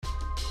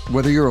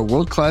Whether you're a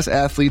world-class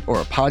athlete or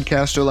a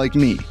podcaster like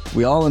me,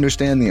 we all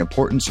understand the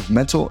importance of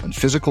mental and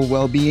physical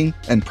well-being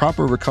and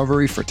proper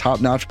recovery for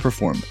top-notch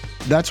performance.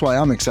 That's why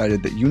I'm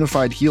excited that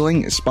Unified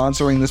Healing is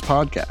sponsoring this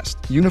podcast.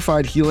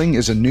 Unified Healing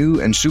is a new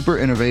and super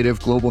innovative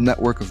global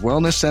network of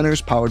wellness centers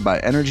powered by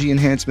Energy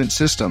Enhancement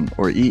System,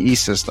 or EE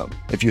System.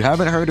 If you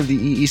haven't heard of the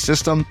EE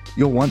System,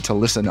 you'll want to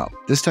listen up.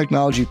 This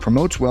technology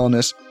promotes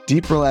wellness,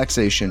 deep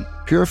relaxation,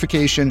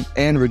 purification,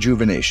 and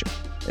rejuvenation.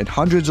 In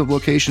hundreds of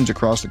locations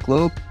across the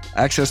globe,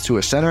 access to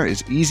a center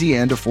is easy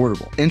and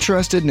affordable.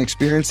 Interested in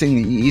experiencing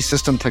the EE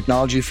System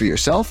technology for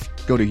yourself?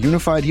 Go to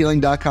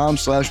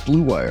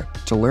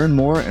unifiedhealing.com/bluewire to learn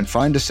more and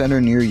find a center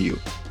near you.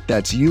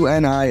 That's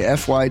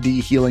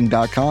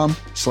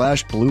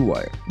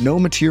unifydhealing.com/bluewire. No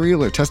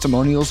material or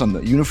testimonials on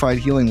the Unified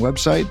Healing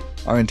website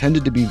are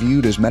intended to be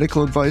viewed as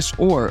medical advice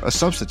or a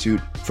substitute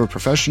for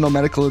professional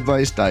medical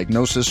advice,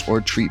 diagnosis,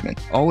 or treatment.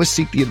 Always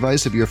seek the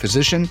advice of your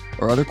physician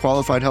or other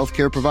qualified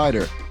healthcare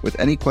provider with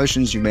any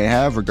questions you may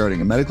have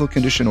regarding a medical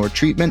condition or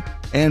treatment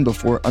and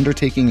before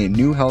undertaking a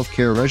new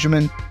healthcare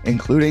regimen,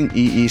 including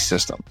EE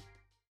System.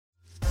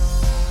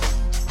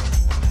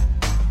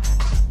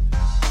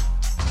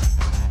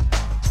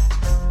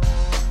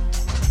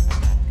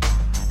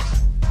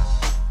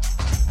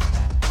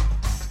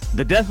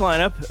 The Death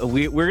Lineup,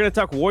 we're going to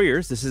talk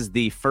Warriors. This is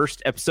the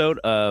first episode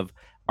of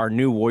our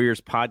new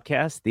Warriors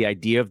podcast. The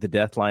idea of the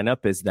Death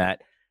Lineup is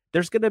that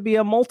there's going to be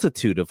a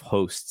multitude of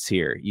hosts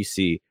here. You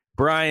see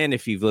Brian,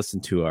 if you've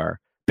listened to our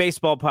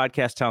baseball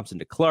podcast, Thompson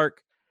to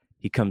Clark,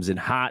 he comes in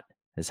hot,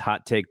 his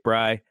hot take,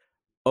 Bry.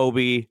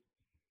 Obi,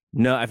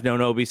 no, I've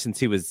known Obi since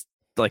he was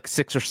like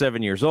 6 or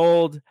 7 years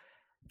old.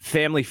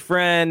 Family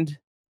friend.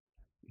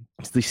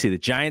 You see the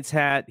Giants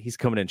hat. He's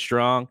coming in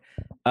strong.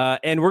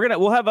 And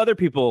we'll have other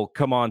people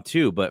come on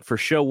too, but for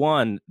show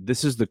one,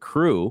 this is the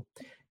crew,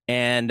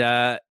 and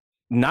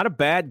not a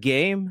bad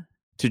game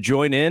to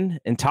join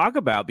in and talk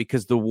about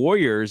because the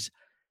Warriors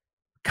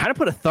kind of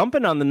put a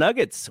thumping on the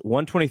Nuggets,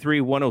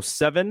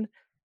 123-107,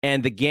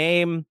 and the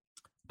game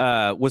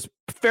was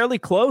fairly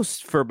close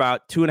for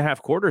about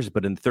 2.5 quarters,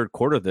 but in the third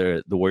quarter,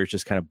 the Warriors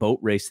just kind of boat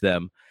raced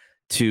them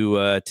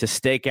to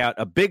stake out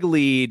a big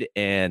lead,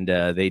 and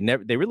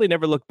they really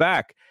never looked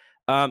back.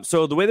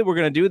 So the way that we're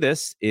going to do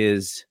this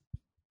is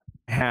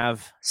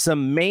have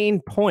some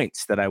main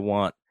points that I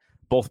want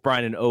both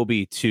Brian and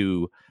Obi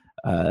to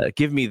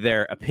give me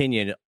their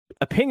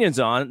opinions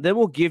on. Then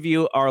we'll give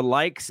you our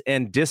likes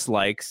and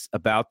dislikes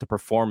about the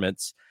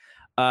performance.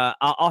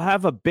 I'll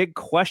have a big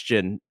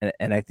question,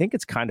 and I think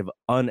it's kind of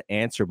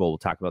unanswerable. We'll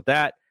talk about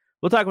that.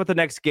 We'll talk about the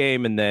next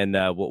game, and then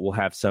we'll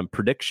have some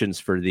predictions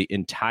for the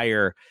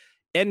entire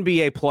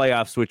NBA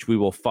playoffs, which we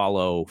will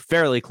follow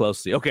fairly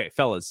closely. Okay,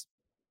 fellas.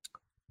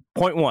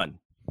 Point one.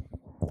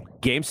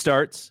 Game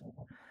starts.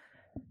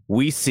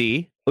 We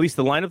see, at least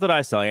the lineup that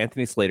I saw,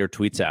 Anthony Slater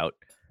tweets out,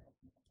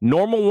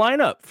 normal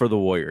lineup for the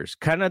Warriors.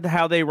 Kind of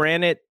how they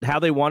ran it, how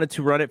they wanted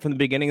to run it from the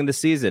beginning of the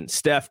season.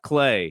 Steph,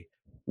 Clay,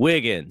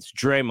 Wiggins,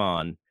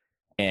 Draymond,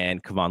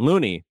 and Kevon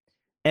Looney.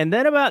 And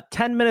then about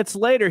 10 minutes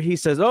later, he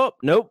says, oh,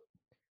 nope.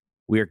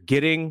 We're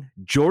getting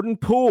Jordan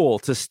Poole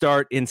to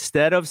start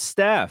instead of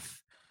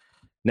Steph.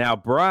 Now,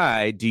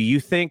 Bry, do you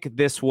think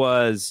this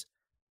was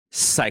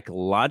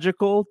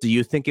psychological? Do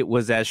you think it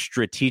was as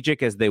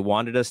strategic as they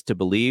wanted us to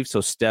believe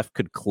so Steph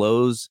could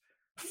close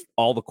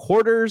all the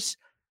quarters?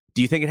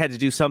 Do you think it had to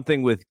do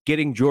something with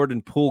getting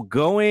Jordan Poole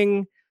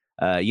going?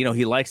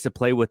 He likes to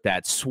play with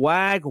that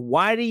swag.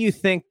 Why do you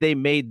think they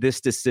made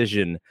this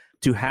decision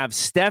to have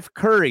Steph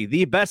Curry,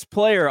 the best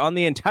player on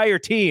the entire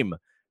team,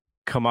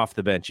 come off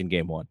the bench in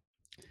game one?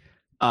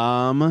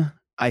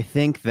 I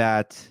think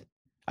that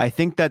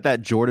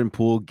Jordan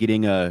Poole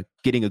getting a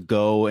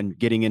go and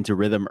getting into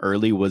rhythm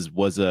early was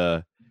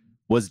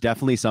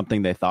definitely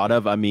something they thought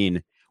of. I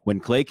mean, when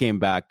Clay came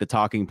back, the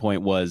talking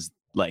point was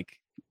like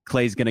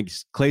Clay's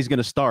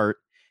gonna start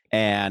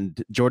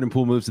and Jordan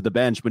Poole moves to the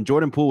bench. When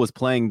Jordan Poole was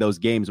playing those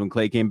games when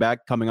Clay came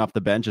back, coming off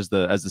the bench as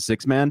the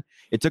sixth man,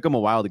 it took him a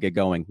while to get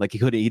going. Like he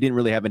didn't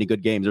really have any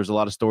good games. There's a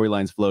lot of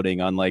storylines floating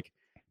on like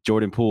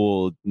Jordan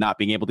Poole not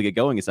being able to get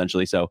going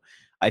essentially. So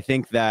I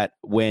think that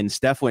when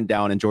Steph went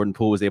down and Jordan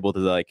Poole was able to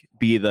like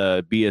be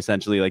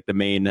essentially like the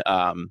main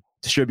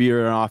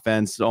distributor on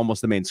offense,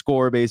 almost the main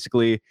scorer,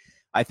 basically,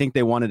 I think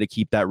they wanted to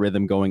keep that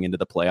rhythm going into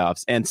the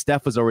playoffs. And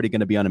Steph was already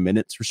going to be on a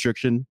minutes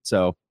restriction.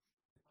 So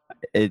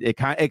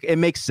it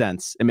makes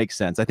sense. It makes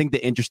sense. I think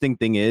the interesting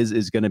thing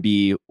is going to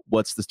be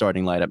what's the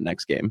starting lineup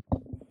next game.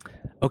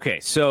 Okay.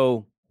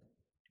 So,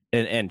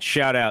 and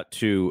shout out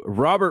to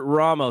Robert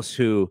Ramos,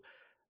 who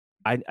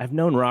I've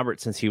known Robert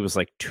since he was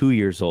like 2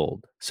 years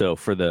old. So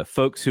for the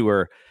folks who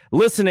are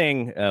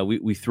listening,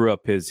 we threw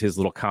up his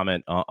little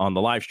comment on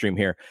the live stream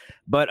here.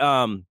 But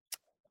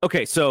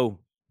okay, so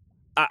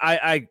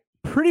I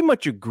pretty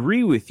much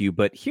agree with you.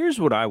 But here's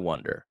what I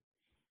wonder: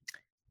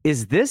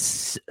 is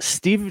this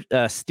Steve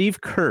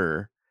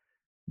Kerr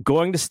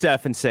going to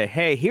Steph and say,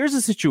 "Hey, here's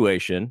the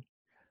situation.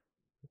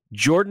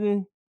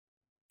 Jordan,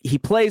 he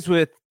plays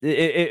with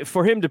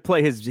for him to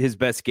play his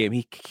best game.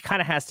 He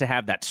kind of has to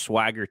have that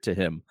swagger to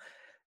him.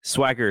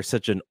 Swagger is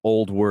such an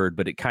old word,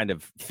 but it kind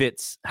of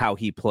fits how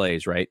he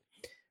plays, right?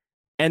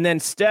 And then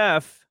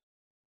Steph,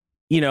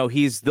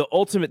 he's the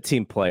ultimate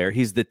team player.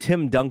 He's the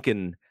Tim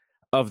Duncan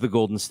of the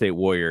Golden State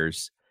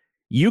Warriors.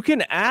 You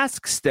can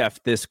ask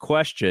Steph this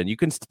question. You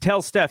can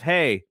tell Steph,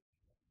 hey,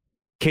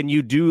 can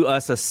you do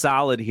us a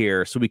solid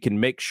here so we can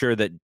make sure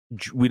that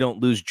we don't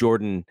lose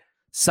Jordan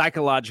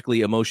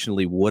psychologically,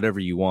 emotionally, whatever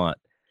you want?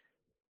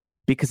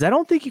 Because I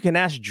don't think you can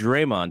ask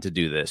Draymond to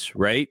do this,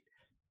 right?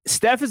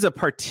 Steph is a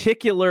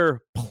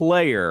particular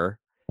player.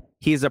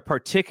 He's a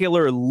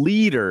particular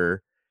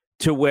leader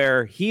to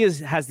where he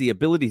has the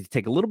ability to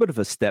take a little bit of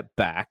a step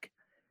back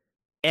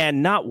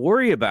and not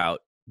worry about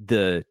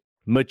the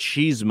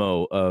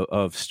machismo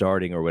of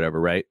starting or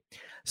whatever, right?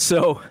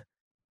 So,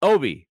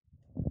 Obi,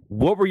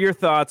 what were your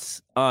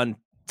thoughts on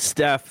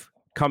Steph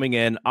coming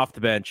in off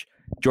the bench,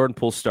 Jordan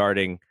Poole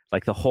starting,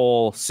 like the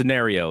whole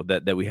scenario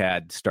that we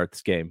had to start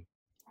this game?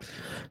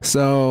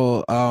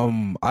 So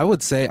I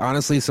would say,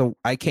 honestly, so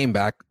I came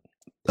back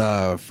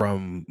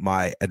from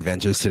my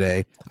adventures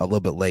today a little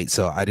bit late,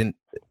 so I didn't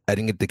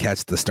get to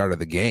catch the start of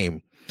the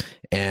game,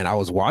 and I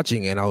was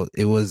watching, and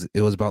it was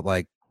about,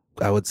 like,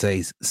 I would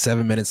say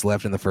 7 minutes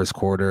left in the first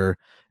quarter,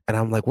 and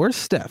I'm like, where's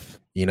Steph?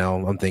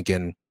 I'm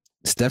thinking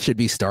Steph should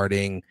be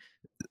starting.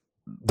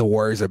 The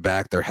Warriors are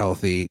back, they're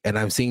healthy, and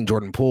I'm seeing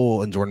Jordan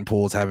Poole, and Jordan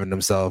Poole's having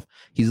himself,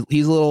 he's a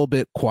little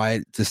bit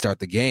quiet to start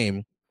the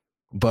game,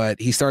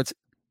 but he starts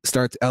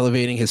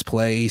elevating his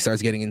play. He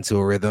starts getting into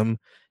a rhythm,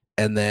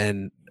 and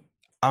then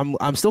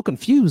I'm still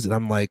confused, and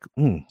I'm like,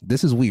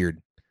 this is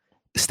weird.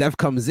 Steph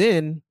comes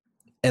in,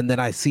 and then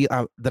I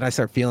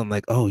start feeling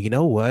like, oh, you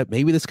know what?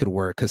 Maybe this could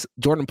work, because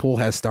Jordan Poole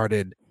has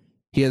started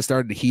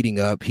heating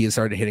up. He has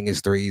started hitting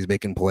his threes,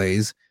 making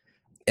plays,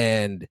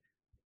 and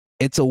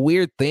it's a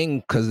weird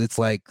thing because it's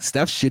like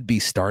Steph should be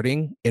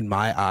starting. In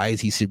my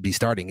eyes, he should be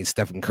starting. He's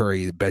Stephen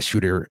Curry, the best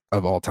shooter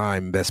of all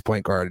time, best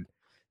point guard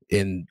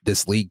in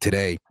this league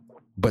today.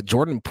 But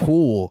Jordan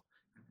Poole,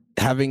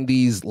 having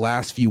these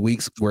last few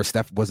weeks where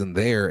Steph wasn't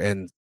there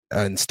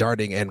and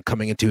starting and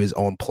coming into his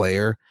own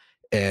player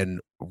and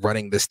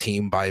running this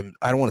team I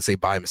don't want to say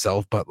by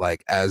himself, but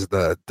like as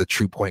the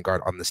true point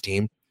guard on this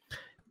team,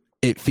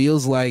 it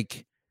feels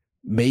like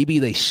maybe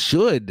they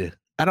should.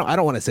 I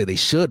don't want to say they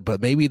should, but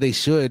maybe they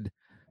should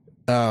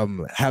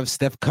have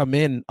Steph come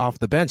in off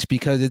the bench,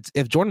 because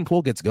if Jordan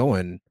Poole gets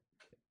going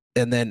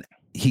and then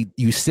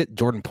you sit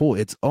Jordan Poole,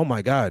 it's, oh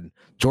my God,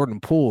 Jordan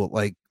Poole,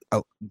 like,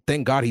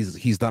 thank God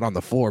he's not on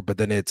the floor, but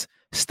then it's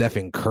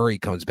Stephen Curry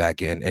comes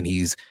back in and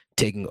he's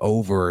taking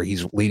over,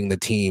 he's leading the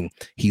team,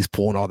 he's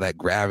pulling all that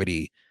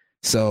gravity.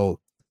 So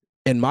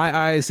in my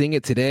eyes, seeing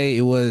it today,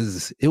 it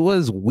was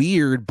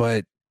weird,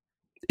 but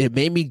it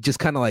made me just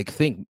kind of like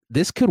think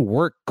this could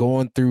work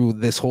going through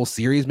this whole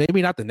series.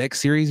 Maybe not the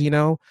next series,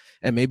 and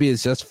maybe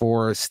it's just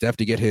for Steph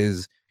to get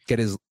his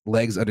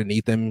legs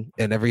underneath him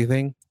and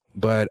everything.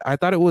 But I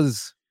thought it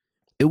was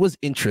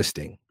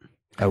interesting,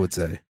 I would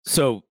say.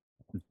 So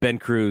Ben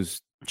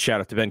Cruz,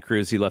 shout out to Ben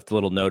Cruz. He left a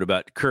little note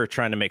about Kerr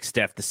trying to make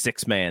Steph the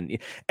sixth man.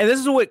 And this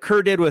is what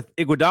Kerr did with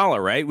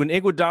Iguodala, right? When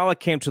Iguodala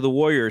came to the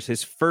Warriors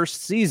his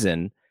first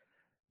season,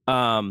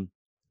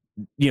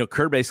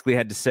 Kerr basically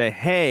had to say,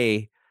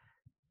 hey,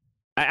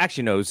 I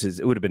actually know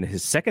it would have been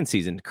his second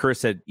season. Kerr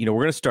said, we're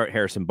going to start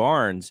Harrison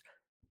Barnes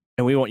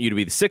and we want you to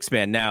be the sixth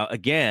man. Now,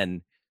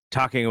 again,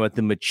 talking about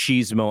the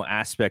machismo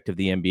aspect of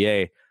the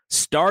NBA,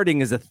 starting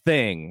is a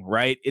thing,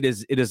 right? It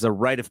is a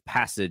rite of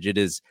passage. It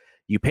is,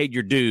 you paid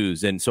your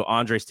dues. And so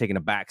Andre's taking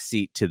a back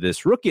seat to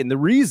this rookie. And the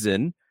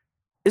reason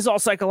is all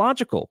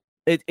psychological.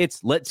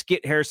 It's let's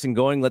get Harrison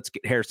going. Let's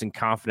get Harrison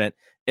confident.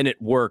 And it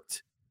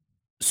worked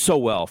so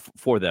well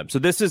for them. So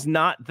this is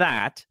not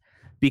that,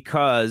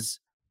 because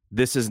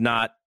this is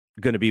not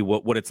going to be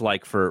what it's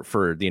like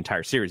for the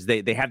entire series.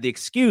 They have the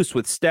excuse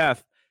with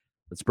Steph.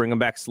 Let's bring him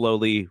back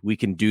slowly. We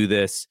can do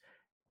this.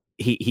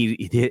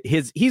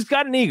 He's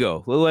got an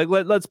ego. Like,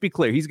 let's be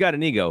clear. He's got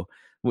an ego.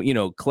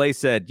 Clay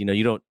said,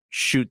 you don't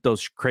shoot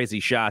those crazy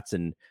shots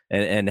and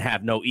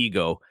have no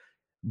ego.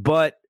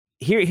 But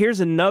here's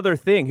another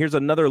thing. Here's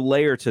another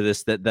layer to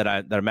this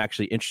that I'm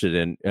actually interested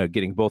in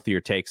getting both of your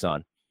takes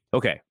on.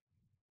 Okay.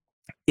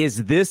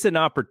 Is this an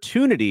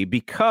opportunity?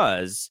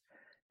 Because,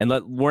 and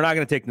we're not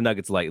going to take the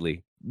Nuggets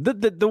lightly.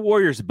 The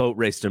Warriors boat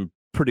raced them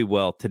pretty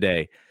well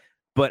today.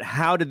 But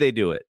how did they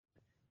do it?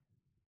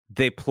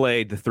 They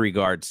played the three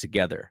guards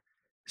together.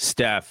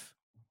 Steph,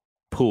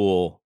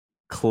 Poole,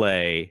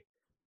 Clay,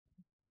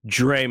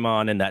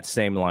 Draymond in that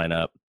same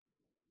lineup,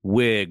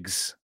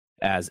 Wiggs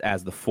as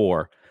the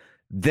four.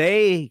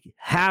 They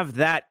have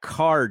that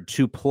card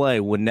to play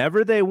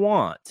whenever they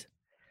want.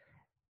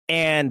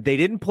 And they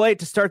didn't play it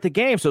to start the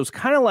game. So it's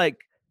kind of like,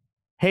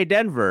 hey,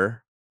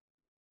 Denver,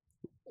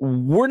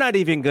 we're not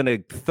even going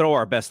to throw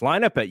our best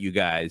lineup at you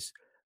guys.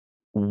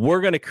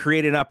 We're going to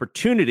create an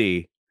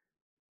opportunity.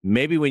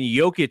 Maybe when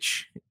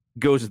Jokic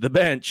goes to the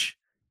bench,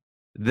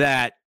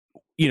 that,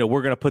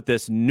 we're going to put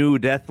this new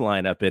death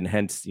lineup in,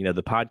 hence,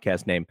 the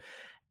podcast name.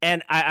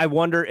 And I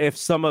wonder if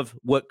some of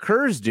what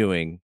Kerr's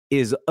doing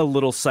is a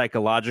little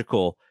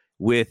psychological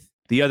with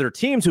the other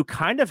teams who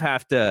kind of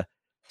have to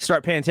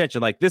start paying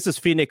attention. Like, this is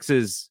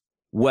Phoenix's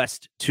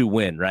West to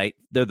win, right?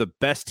 They're the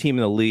best team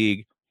in the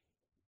league.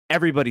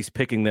 Everybody's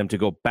picking them to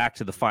go back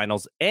to the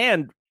finals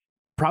and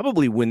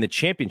probably win the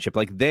championship.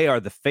 Like, they are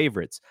the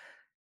favorites.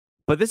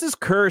 But this is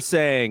Kerr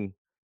saying,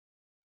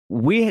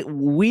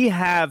 we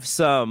have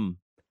some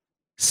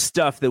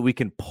stuff that we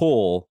can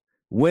pull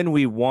when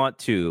we want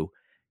to,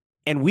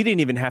 and we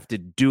didn't even have to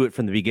do it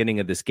from the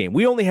beginning of this game.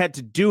 We only had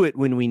to do it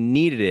when we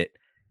needed it.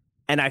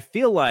 And I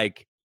feel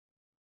like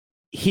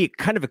he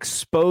kind of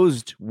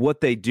exposed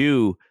what they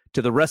do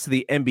to the rest of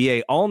the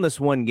NBA all in this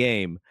one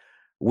game,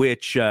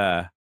 which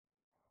I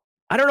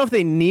don't know if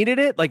they needed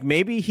it. Like,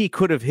 maybe he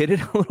could have hit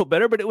it a little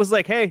better, but it was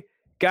like, hey,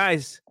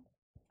 guys,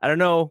 I don't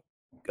know.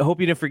 I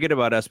hope you didn't forget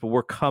about us, but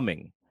we're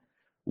coming.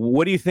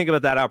 What do you think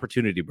about that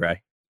opportunity,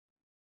 Bray?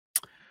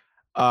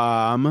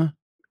 Do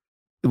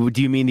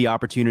you mean the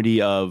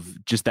opportunity of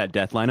just that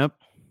death lineup?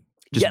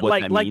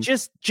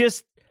 Just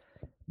just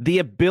the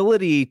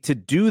ability to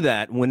do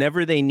that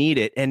whenever they need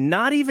it and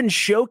not even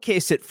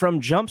showcase it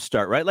from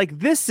Jumpstart, right? Like,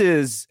 this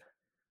is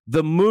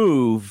the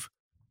move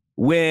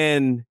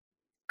when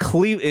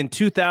in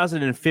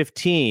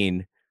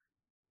 2015,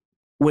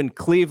 when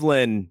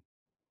Cleveland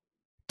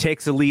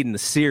takes a lead in the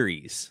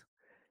series,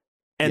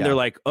 and they're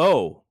like,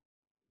 oh,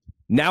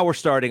 now we're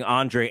starting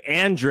Andre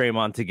and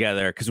Draymond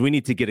together because we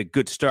need to get a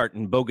good start,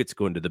 and Bogut's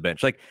going to the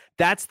bench. Like,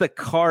 that's the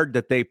card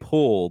that they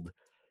pulled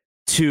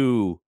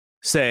to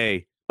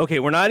say, okay,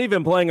 we're not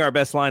even playing our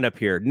best lineup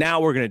here. Now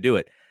we're going to do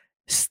it.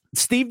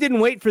 Steve didn't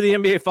wait for the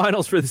NBA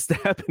Finals for this to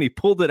happen. He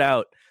pulled it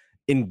out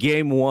in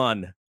game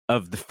one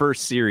of the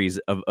first series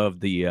of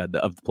the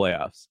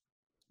playoffs.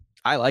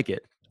 I like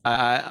it.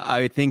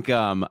 I think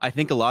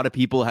a lot of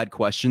people had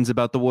questions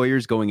about the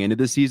Warriors going into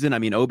the season. I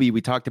mean, Obi,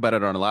 we talked about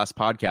it on our last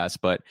podcast,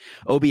 but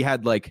Obi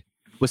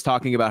was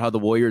talking about how the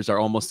Warriors are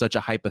almost such a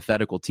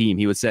hypothetical team.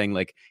 He was saying,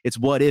 like, it's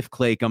what if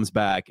Klay comes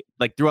back?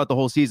 Like, throughout the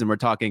whole season, we're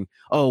talking,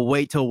 oh,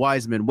 wait till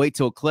Wiseman, wait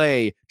till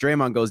Klay,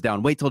 Draymond goes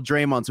down, wait till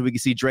Draymond so we can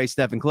see Dre,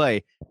 Steph, and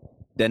Klay.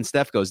 Then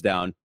Steph goes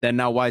down. Then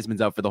now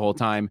Wiseman's out for the whole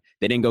time.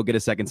 They didn't go get a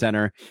second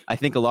center. I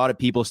think a lot of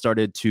people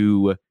started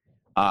to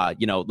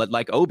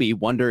like Obi,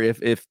 wonder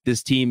if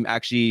this team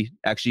actually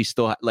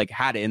still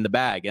had it in the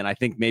bag. And I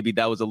think maybe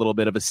that was a little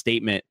bit of a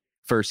statement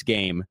first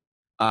game.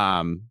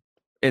 And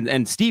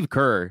Steve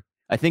Kerr,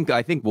 I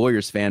think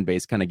Warriors fan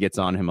base kind of gets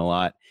on him a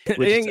lot.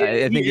 Which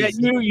I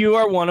think you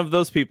are one of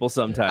those people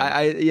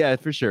sometimes. Yeah,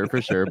 for sure.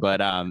 But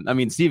I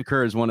mean, Steve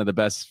Kerr is one of the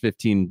best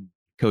 15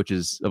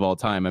 coaches of all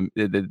time.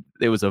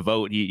 It was a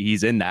vote.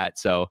 He's in that.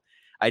 So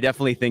I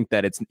definitely think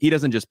that he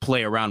doesn't just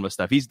play around with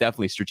stuff. He's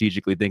definitely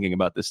strategically thinking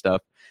about this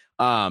stuff.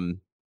 And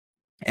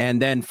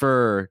then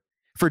for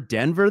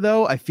Denver,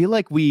 though, I feel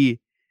like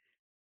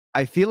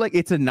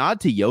it's a nod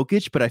to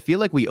Jokic, but I feel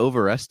like we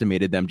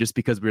overestimated them just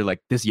because we were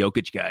like, this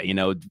Jokic guy,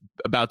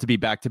 about to be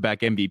back-to-back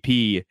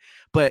MVP.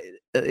 But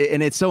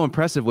and it's so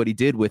impressive what he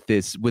did with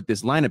this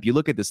lineup. You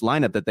look at this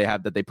lineup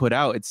that they put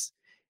out.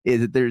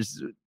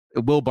 There's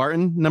Will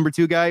Barton, number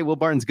 2 guy. Will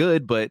Barton's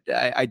good, but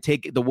I'd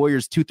take the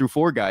Warriors 2 through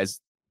 4 guys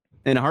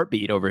in a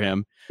heartbeat over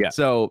him. Yeah.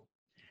 So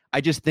I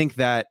just think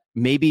that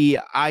maybe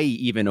I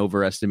even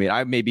overestimate.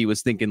 I maybe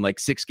was thinking like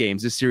 6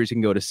 games. This series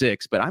can go to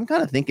 6, but I'm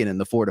kind of thinking in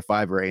the 4 to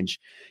 5 range,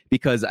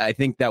 because I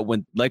think that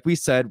when, like we've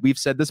said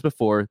this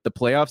before, the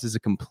playoffs is a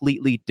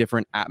completely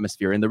different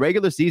atmosphere. In the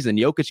regular season,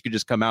 Jokic could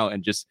just come out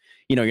and just,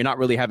 you're not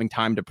really having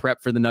time to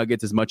prep for the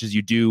Nuggets as much as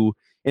you do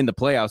in the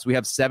playoffs. We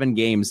have 7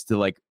 games to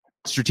like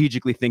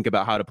strategically think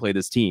about how to play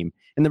this team.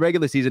 In the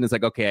regular season, it's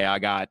like, okay,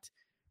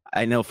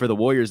 I know for the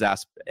Warriors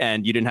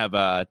and you didn't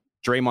have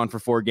Draymond for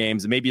 4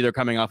 games. Maybe they're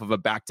coming off of a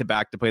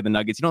back-to-back to play the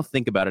Nuggets. You don't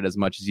think about it as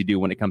much as you do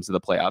when it comes to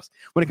the playoffs.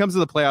 When it comes to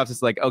the playoffs,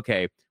 it's like,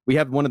 okay, we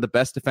have one of the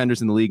best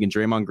defenders in the league in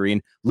Draymond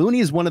Green. Looney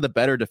is one of the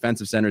better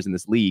defensive centers in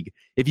this league.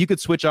 If you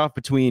could switch off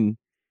between,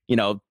 if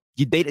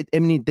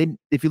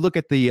you look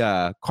at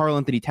the Karl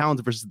Anthony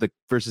Towns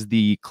versus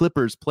the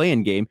Clippers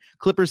play-in game,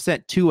 Clippers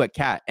sent 2 at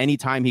Cat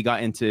anytime he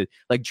got into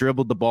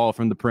dribbled the ball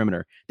from the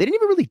perimeter. They didn't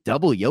even really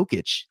double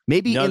Jokic.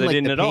 Maybe no, they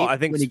didn't at all. I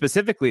think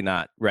specifically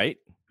not, right?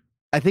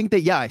 I think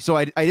that, yeah. So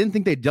I didn't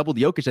think they doubled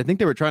Jokic. I think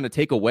they were trying to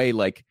take away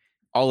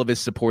all of his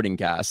supporting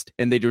cast,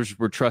 and they just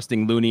were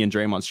trusting Looney and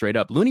Draymond straight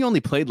up. Looney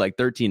only played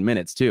 13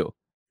 minutes too.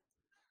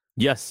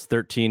 Yes,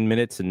 13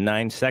 minutes and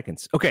 9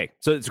 seconds. Okay,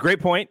 so it's a great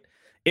point.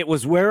 It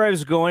was where I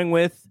was going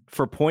with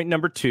for point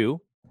number 2,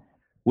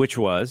 which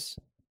was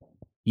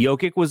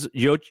Jokic.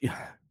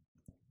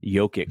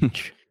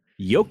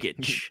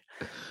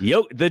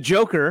 The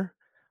Joker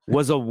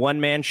was a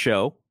one-man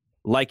show,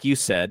 like you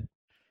said.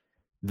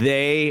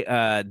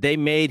 They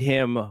made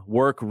him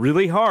work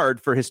really hard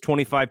for his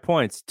 25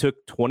 points.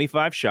 Took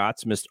 25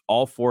 shots, missed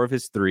all 4 of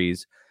his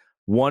threes,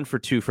 1 for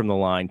 2 from the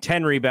line,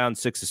 10 rebounds,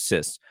 6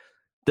 assists.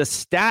 The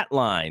stat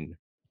line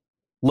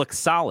looks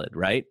solid,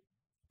 right?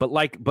 But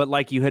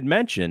like you had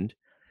mentioned,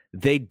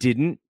 they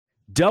didn't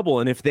double.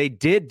 And if they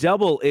did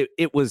double,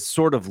 it was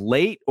sort of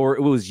late, or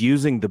it was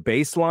using the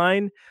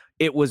baseline.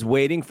 It was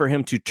waiting for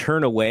him to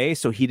turn away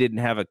so he didn't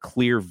have a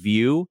clear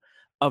view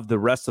of the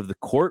rest of the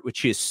court, which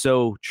he is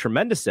so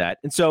tremendous at.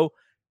 And so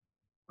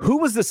who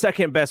was the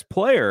second best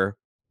player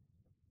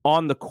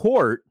on the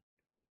court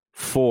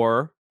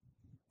for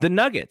the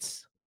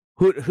Nuggets?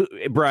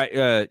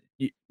 Brian,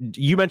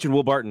 you mentioned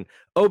Will Barton.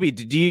 Obi,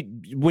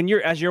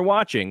 as you're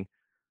watching,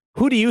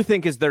 who do you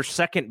think is their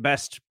second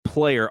best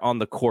player on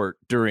the court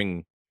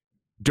during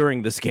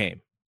this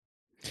game?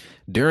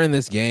 During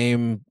this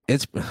game,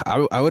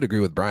 I would agree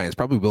with Brian. It's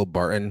probably Will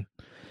Barton.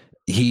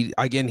 He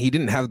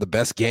didn't have the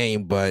best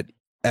game, but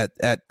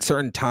at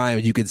certain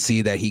times you could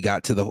see that he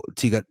got to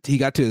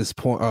his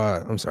point.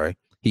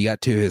 He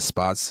got to his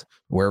spots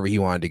wherever he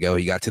wanted to go.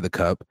 He got to the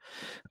cup.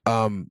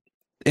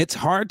 It's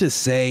hard to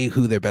say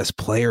who their best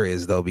player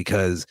is though,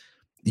 because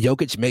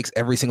Jokic makes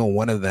every single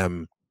one of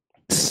them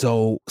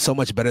so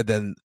much better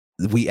than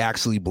we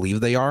actually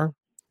believe they are.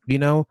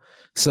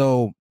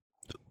 So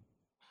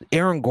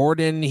Aaron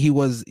Gordon, he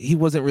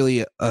wasn't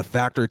really a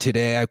factor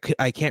today.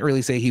 I can't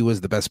really say he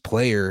was the best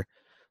player.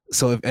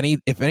 So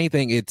if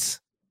anything, it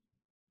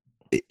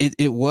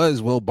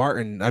was Will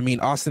Barton. I mean,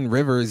 Austin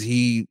Rivers,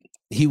 he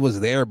was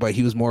there, but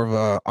he was more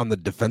of on the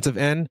defensive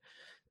end.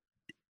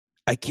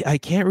 I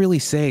can't really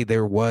say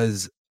there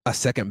was a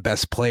second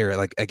best player.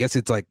 Like, I guess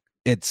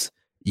it's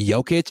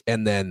Jokic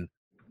and then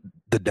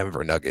the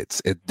Denver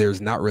Nuggets.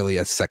 There's not really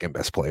a second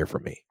best player for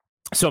me.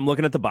 So I'm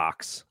looking at the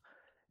box,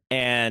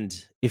 and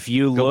if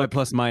you go look by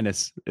plus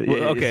minus,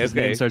 his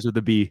name starts with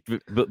a B.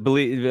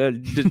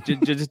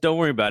 Just don't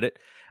worry about it.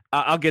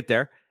 I'll get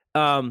there.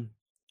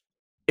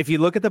 If you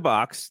look at the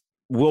box,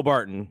 Will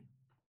Barton,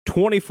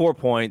 24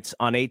 points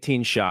on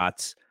 18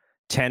 shots,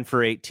 10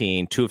 for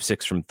 18, 2 of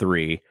 6 from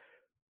 3.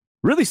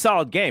 Really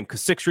solid game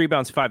because 6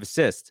 rebounds, 5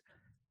 assists.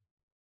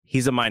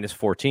 He's a minus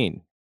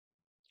 14.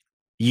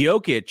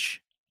 Jokic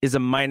is a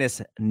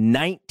minus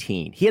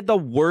 19. He had the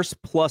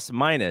worst plus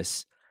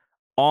minus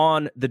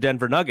on the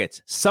Denver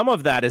Nuggets. Some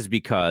of that is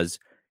because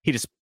he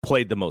just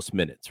played the most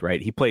minutes,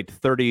 right? He played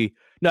 30.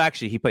 No,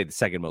 actually, he played the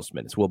second most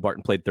minutes. Will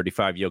Barton played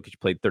 35. Jokic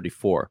played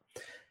 34.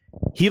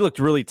 He looked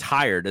really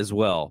tired as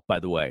well,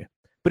 by the way.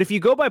 But if you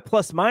go by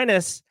plus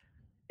minus,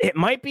 it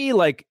might be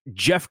like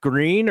Jeff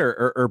Green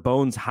or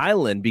Bones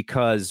Highland,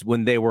 because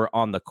when they were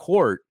on the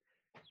court,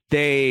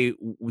 they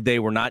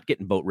were not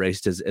getting boat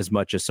raced as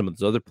much as some of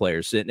those other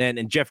players.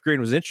 And Jeff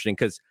Green was interesting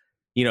because,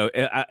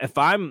 if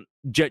I'm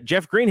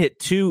Jeff Green hit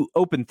 2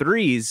 open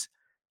threes,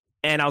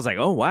 and I was like,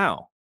 oh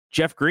wow,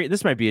 Jeff Green,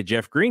 this might be a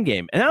Jeff Green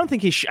game. And I don't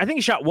think I think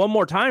he shot one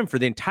more time for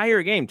the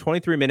entire game.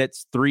 23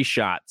 minutes, 3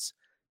 shots,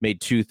 made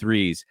 2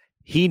 threes.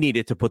 He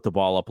needed to put the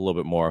ball up a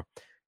little bit more.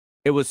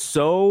 It was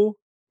so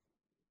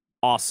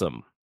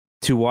awesome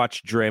to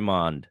watch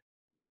Draymond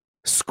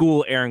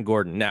school Aaron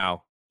Gordon.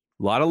 Now,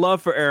 a lot of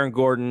love for Aaron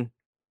Gordon,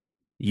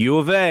 U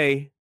of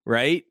A,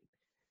 right?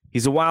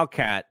 He's a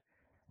Wildcat.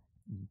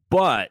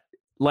 But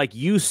like,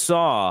 you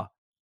saw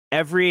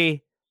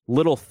every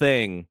little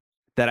thing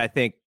that I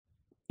think,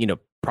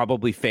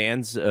 probably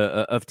fans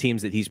of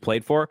teams that he's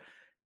played for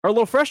are a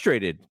little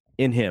frustrated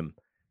in him,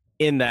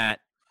 in that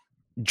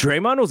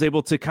Draymond was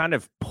able to kind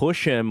of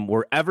push him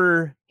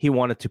wherever he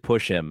wanted to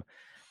push him.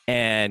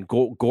 And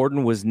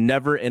Gordon was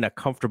never in a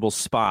comfortable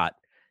spot.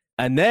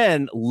 And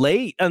then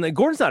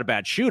Gordon's not a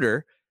bad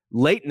shooter.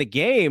 Late in the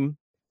game,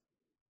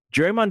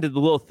 Draymond did the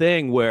little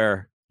thing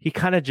where he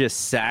kind of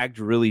just sagged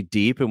really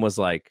deep and was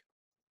like,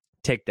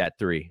 take that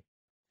 3.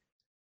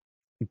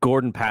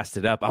 Gordon passed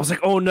it up. I was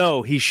like, oh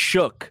no, he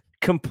shook,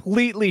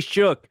 completely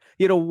shook.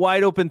 He had a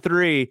wide open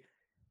 3.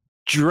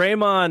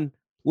 Draymond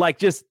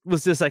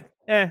was just like,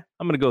 I'm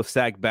going to go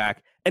sag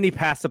back. And he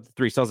passed up the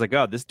 3. So I was like,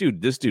 oh, this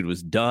dude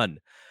was done.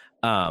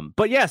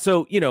 But yeah,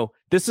 so,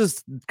 this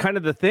is kind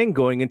of the thing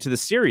going into the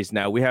series.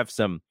 Now we have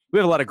a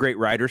lot of great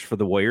riders for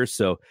the Warriors,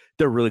 so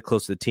they're really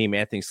close to the team.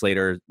 Anthony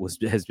Slater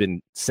has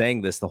been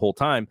saying this the whole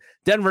time.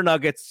 Denver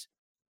Nuggets,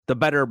 the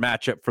better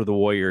matchup for the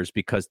Warriors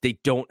because they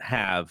don't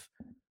have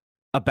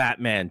a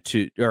Batman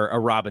or a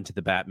Robin to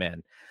the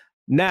Batman.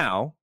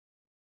 Now,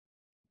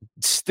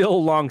 still a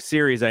long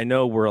series. I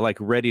know we're like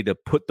ready to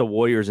put the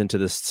Warriors into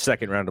the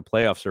second round of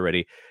playoffs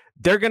already.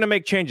 They're going to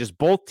make changes.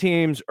 Both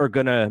teams are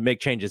going to make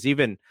changes.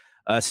 Even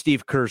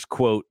Steve Kerr's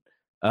quote,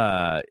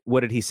 what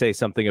did he say?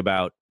 Something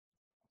about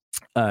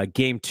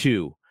game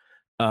 2.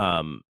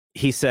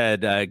 He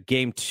said,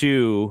 game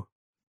 2,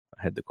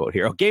 I had the quote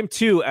here. Game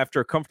 2, after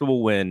a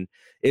comfortable win,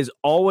 is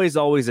always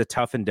a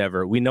tough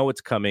endeavor. We know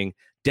it's coming.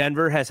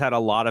 Denver has had a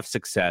lot of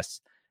success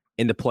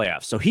in the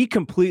playoffs. So he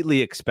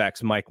completely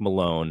expects Mike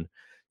Malone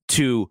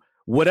to,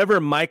 whatever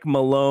Mike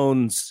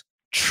Malone's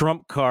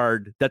trump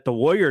card that the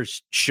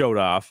Warriors showed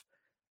off,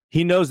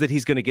 he knows that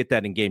he's going to get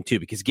that in game 2,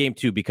 because game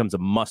 2 becomes a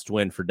must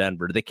win for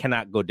Denver. They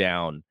cannot go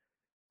down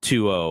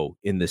 2-0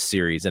 in this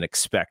series and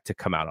expect to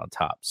come out on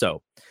top.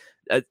 So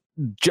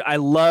I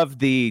love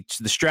the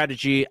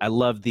strategy. I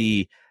love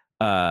the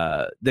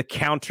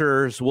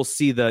counters. We'll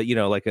see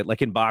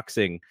like in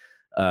boxing,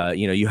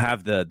 you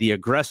have the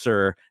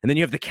aggressor and then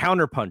you have the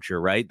counter puncher,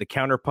 right? The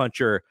counter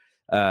puncher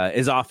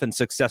is often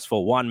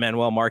successful. Juan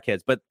Manuel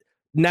Marquez, but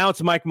now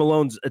it's Mike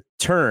Malone's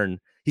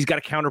turn. He's got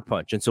a counter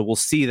punch. And so we'll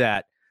see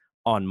that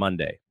on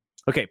Monday.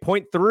 Okay,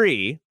 point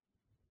 3.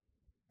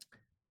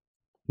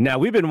 Now,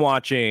 we've been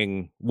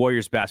watching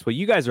Warriors basketball.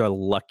 You guys are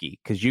lucky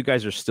because you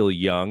guys are still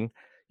young.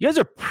 You guys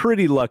are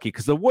pretty lucky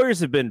because the Warriors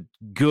have been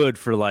good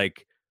for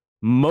like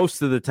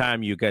most of the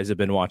time you guys have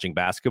been watching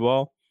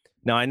basketball.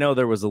 Now, I know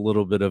there was a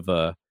little bit of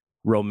a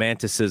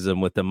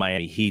romanticism with the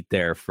Miami Heat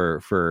there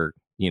for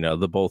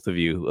the both of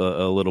you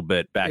a little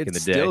bit back in the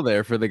day. Still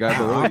there for the guy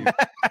below you.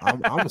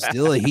 I'm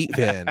still a Heat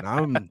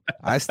fan.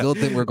 I still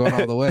think we're going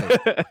all the way.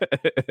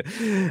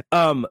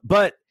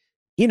 But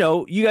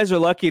you guys are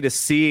lucky to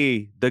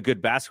see the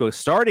good basketball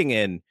starting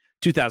in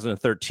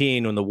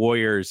 2013 when the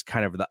Warriors,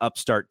 kind of the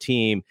upstart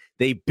team,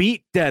 they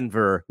beat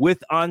Denver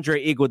with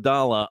Andre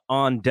Iguodala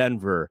on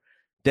Denver.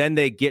 Then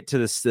they get to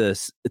this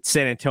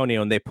San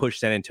Antonio and they push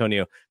San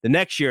Antonio. The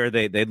next year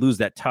they lose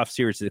that tough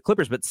series to the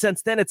Clippers. But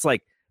since then it's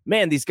like,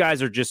 man, these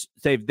guys are just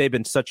they've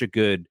been such a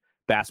good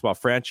basketball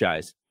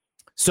franchise.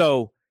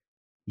 So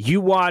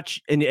you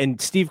watch and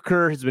Steve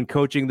Kerr has been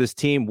coaching this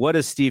team. What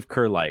is Steve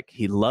Kerr like?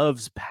 He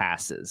loves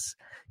passes.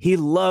 He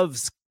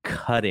loves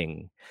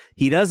cutting.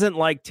 He doesn't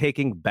like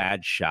taking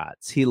bad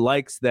shots. He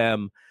likes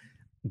them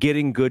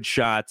getting good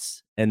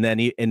shots, and then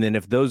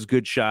if those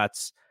good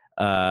shots,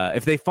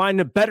 if they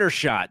find a better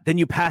shot, then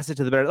you pass it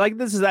to the better. Like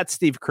that's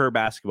Steve Kerr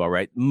basketball,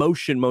 right?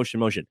 Motion, motion,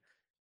 motion.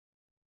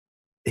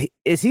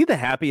 Is he the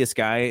happiest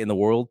guy in the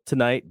world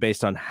tonight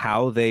based on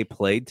how they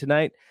played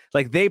tonight?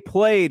 Like they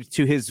played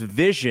to his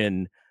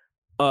vision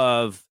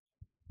of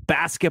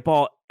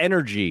basketball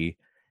energy,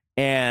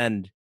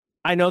 and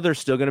I know there's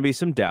still going to be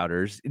some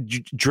doubters.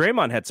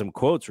 Draymond had some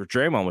quotes where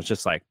Draymond was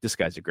just like, "This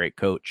guy's a great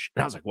coach,"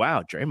 and I was like,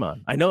 "Wow,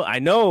 Draymond." I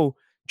know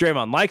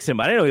Draymond likes him,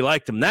 but I didn't know he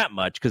liked him that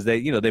much because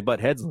they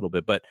butt heads a little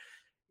bit. But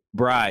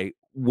Bri,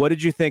 what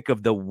did you think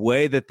of the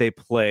way that they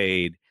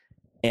played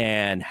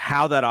and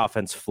how that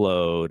offense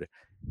flowed?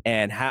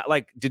 And how,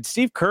 did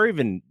Steve Kerr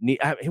even need,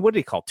 what did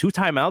he call 2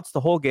 timeouts the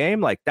whole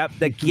game? Like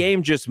that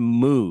game just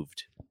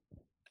moved.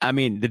 I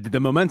mean, the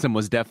momentum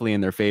was definitely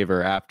in their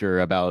favor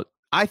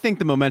I think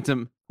the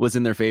momentum was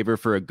in their favor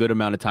for a good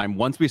amount of time.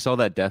 Once we saw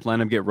that death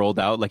lineup get rolled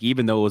out, like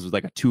even though it was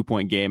like a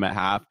 2-point game at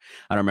half,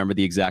 I don't remember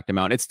the exact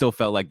amount. It still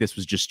felt like this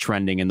was just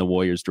trending in the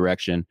Warriors'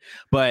 direction.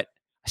 But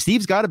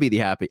Steve's got to be the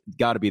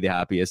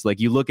happiest.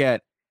 Like you look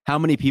at how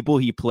many people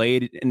he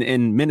played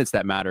in minutes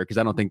that matter, because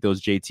I don't think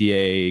those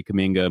JTA,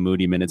 Kuminga,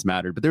 Moody minutes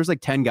mattered, but there's like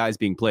 10 guys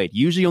being played.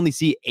 You usually only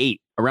see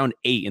around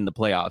 8 in the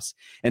playoffs.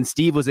 And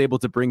Steve was able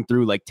to bring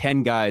through like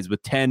 10 guys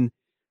with 10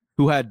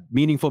 who had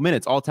meaningful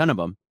minutes, all 10 of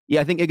them.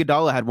 Yeah, I think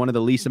Iguodala had one of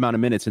the least amount of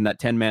minutes in that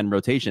 10-man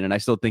rotation, and I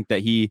still think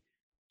that he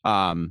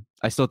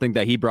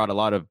brought a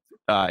lot of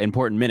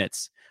important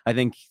minutes. I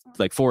think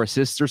like 4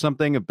 assists or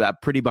something,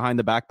 that pretty behind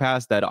the back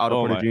pass that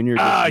Otto Porter Jr.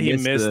 He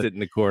missed it in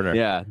the corner.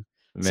 Yeah.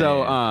 Man.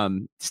 So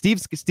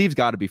Steve's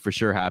got to be for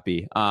sure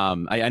happy.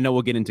 I know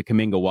we'll get into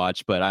Kuminga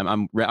watch, but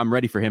I'm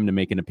ready for him to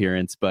make an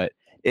appearance. But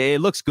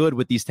it looks good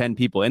with these 10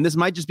 people, and this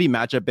might just be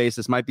matchup based.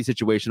 This might be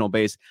situational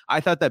based.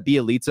 I thought that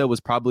Bjelica was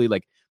probably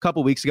like a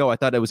couple weeks ago. I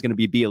thought it was going to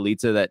be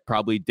Bjelica that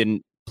probably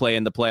didn't play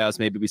in the playoffs.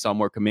 Maybe we saw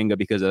more Kuminga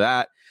because of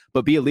that.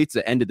 But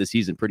Bjelica ended the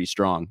season pretty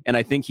strong, and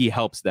I think he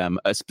helps them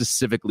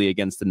specifically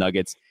against the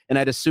Nuggets. And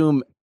I'd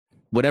assume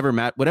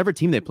whatever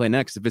team they play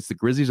next, if it's the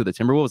Grizzlies or the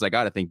Timberwolves, I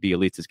got to think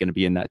Bjelica is going to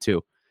be in that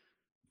too.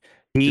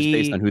 Just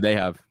based on who they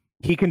have.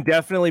 He can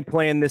definitely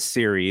play in this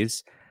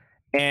series.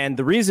 And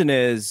the reason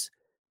is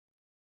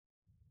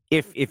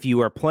if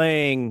you are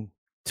playing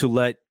to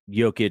let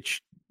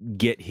Jokic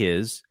get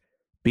his,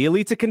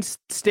 Bjelica can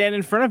stand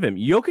in front of him.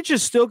 Jokic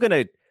is still going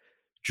to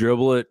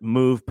dribble it,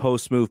 move,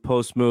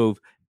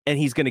 and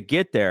he's going to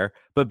get there.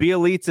 But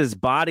Bjelica's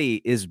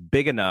body is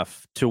big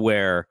enough to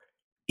where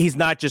he's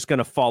not just going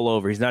to fall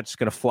over. He's not just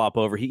going to flop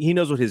over. He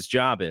knows what his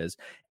job is.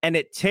 And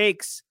it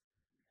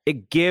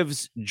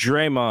gives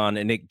Draymond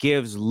and it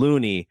gives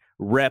Looney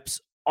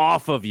reps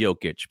off of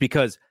Jokic,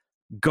 because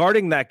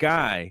guarding that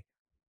guy,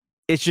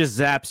 it just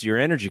zaps your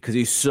energy because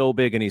he's so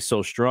big and he's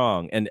so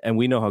strong. And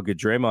we know how good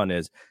Draymond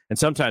is. And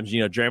sometimes,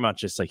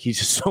 Draymond's just like, he's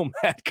just so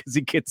mad because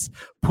he gets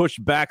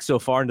pushed back so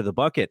far into the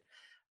bucket.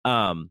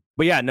 But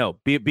yeah, no,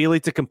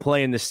 Bjelica can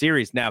play in the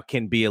series. Now,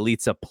 can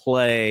Bjelica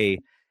play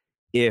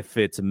if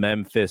it's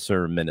Memphis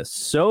or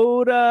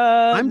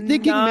Minnesota? I'm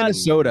thinking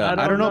Minnesota.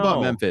 I don't know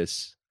about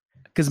Memphis.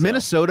 Because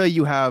Minnesota,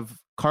 you have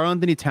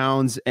Karl-Anthony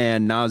Towns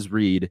and Naz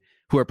Reid,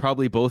 who are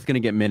probably both going to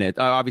get minutes.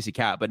 Obviously,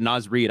 Cat, but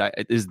Naz Reid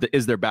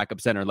is their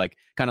backup center, like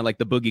kind of like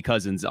the Boogie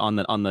Cousins on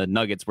the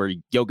Nuggets, where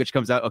Jokic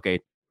comes out,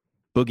 okay,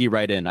 Boogie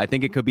right in. I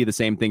think it could be the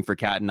same thing for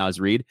Cat and Naz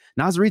Reid.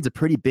 Naz Reid's a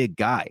pretty big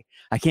guy.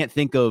 I can't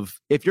think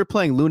of, if you're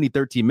playing Looney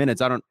 13 minutes.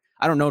 I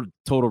don't know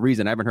total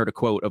reason. I haven't heard a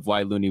quote of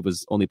why Looney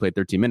was only played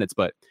 13 minutes.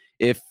 But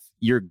if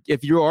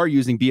you are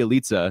using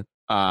Bjelica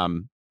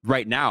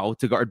right now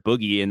to guard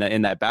Boogie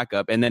in that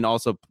backup, and then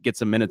also get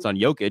some minutes on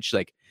Jokic,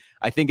 like,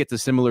 I think it's a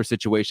similar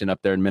situation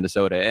up there in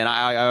Minnesota. And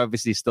I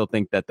obviously still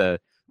think that the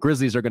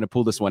Grizzlies are going to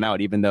pull this one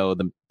out, even though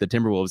the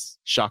Timberwolves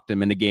shocked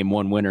them in the game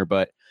 1 winner.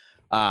 But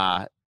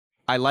I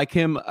like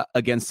him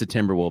against the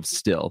Timberwolves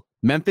still.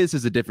 Memphis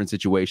is a different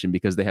situation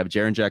because they have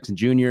Jaren Jackson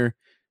Jr.,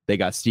 they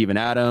got Steven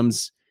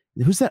Adams,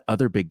 who's that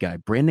other big guy?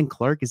 Brandon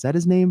Clark, is that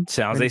his name?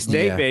 San Jose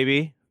State, Yeah.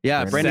 baby.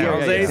 Yeah, Brandon San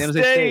Clark. Jose San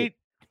Jose State. State.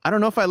 I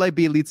don't know if I like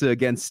Bielitsa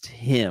against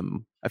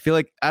him. I feel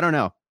like I don't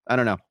know. I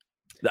don't know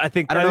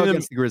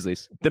against the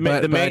Grizzlies.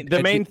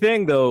 The main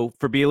thing though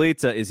for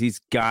Bielitsa is he's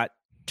got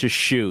to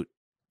shoot.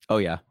 Oh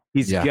yeah.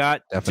 He's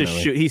got definitely.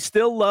 to shoot. He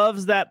still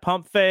loves that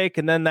pump fake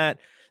and then that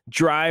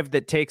drive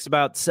that takes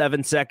about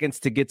 7 seconds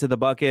to get to the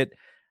bucket.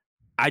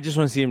 I just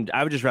want to see him.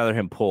 I would just rather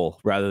him pull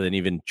rather than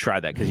even try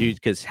that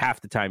because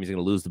half the time he's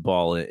going to lose the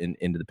ball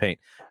into the paint.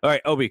 All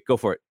right, Obi, go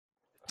for it.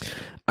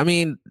 I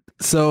mean,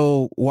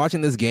 so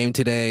watching this game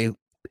today,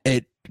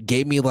 it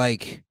gave me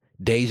like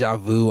deja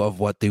vu of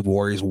what the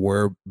Warriors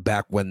were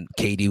back when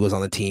KD was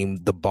on the team.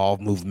 The ball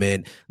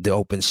movement, the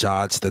open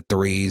shots, the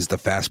threes, the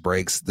fast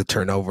breaks, the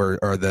turnover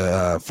or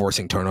the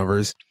forcing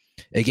turnovers.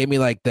 It gave me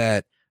like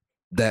that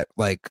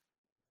like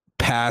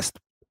past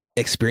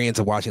experience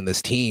of watching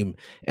this team.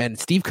 And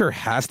Steve Kerr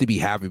has to be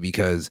happy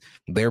because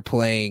they're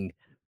playing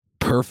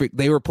perfect.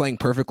 They were playing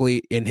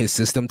perfectly in his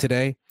system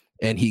today,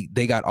 and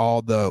they got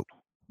all the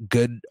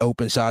good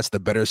open shots, the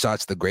better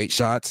shots, the great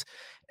shots.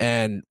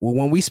 And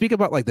when we speak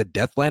about like the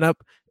death lineup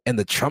and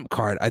the trump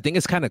card, I think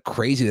it's kind of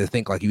crazy to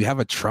think like you have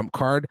a trump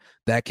card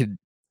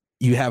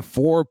you have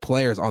 4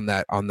 players on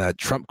that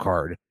trump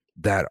card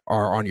that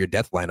are on your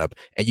death lineup,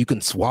 and you can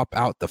swap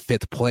out the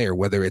 5th player,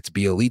 whether it's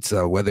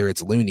Bielitsa, whether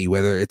it's Looney,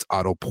 whether it's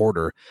Otto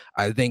Porter.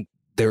 I think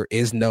there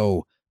is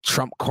no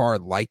trump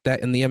card like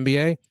that in the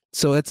NBA.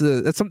 So it's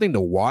something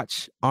to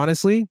watch,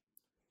 honestly.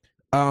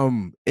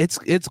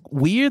 It's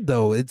weird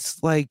though.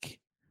 It's like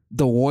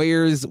the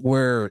Warriors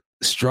were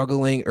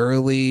struggling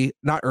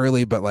not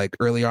early, but like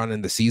early on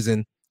in the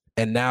season.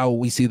 And now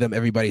we see them,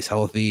 everybody's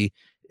healthy.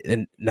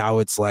 And now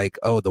it's like,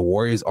 oh, the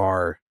Warriors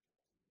are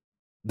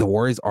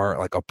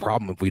like a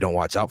problem if we don't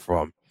watch out for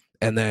them.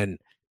 And then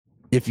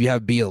if you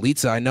have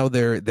Bielitsa, I know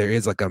there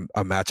is like a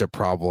matchup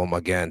problem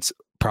against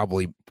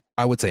probably,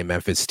 I would say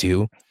Memphis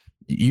too.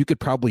 You could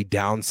probably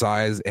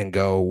downsize and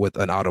go with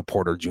an Otto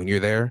Porter Jr.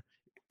 there.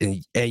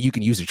 And you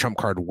can use the trump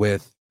card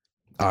with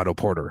Otto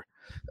Porter.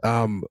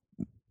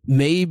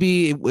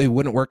 Maybe it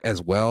wouldn't work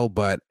as well,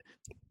 but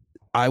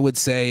I would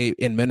say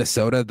in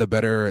Minnesota,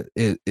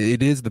 it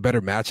is the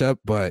better matchup.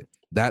 But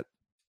that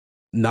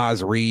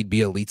Naz Reid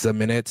Bielitsa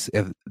minutes,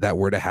 if that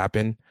were to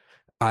happen,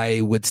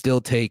 I would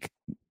still take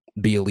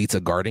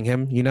Bielitsa guarding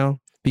him.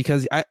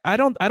 Because I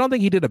don't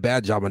think he did a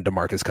bad job on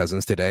DeMarcus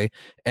Cousins today.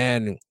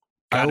 And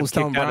I was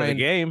telling Brian, out of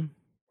the game.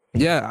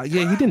 Yeah,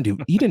 he didn't do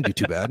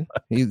too bad.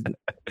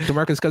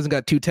 DeMarcus Cousins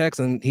got 2 techs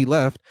and he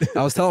left.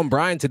 I was telling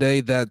Brian today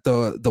that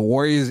the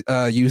Warriors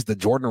used the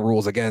Jordan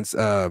rules against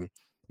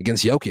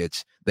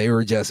Jokic. They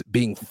were just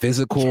being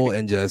physical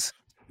and just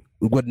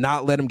would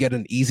not let him get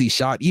an easy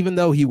shot, even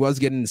though he was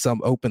getting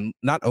some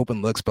not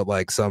open looks, but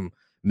like some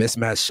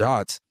mismatched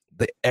shots.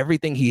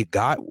 Everything he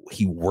got,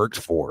 he worked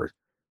for.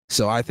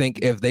 So I think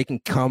if they can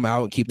come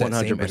out and keep that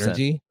 100%. Same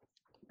energy,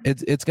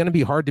 it's going to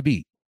be hard to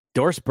beat.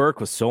 Doris Burke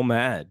was so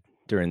mad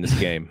during this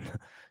game.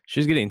 She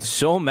was getting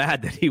so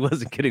mad that he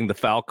wasn't getting the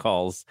foul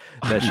calls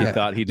that she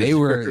thought he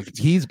deserved.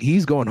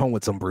 He's going home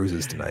with some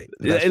bruises tonight.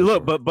 Look, sure.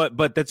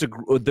 but that's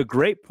the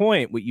great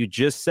point. What you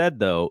just said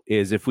though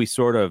is if we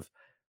sort of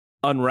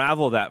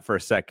unravel that for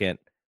a second,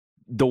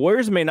 the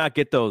Warriors may not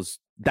get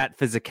that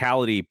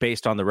physicality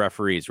based on the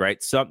referees,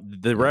 right?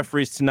 The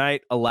referees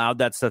tonight allowed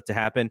that stuff to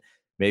happen.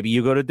 Maybe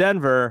you go to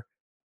Denver,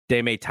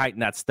 they may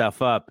tighten that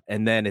stuff up,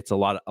 and then it's a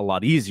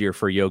lot easier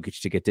for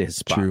Jokic to get to his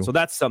spot. True. So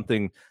that's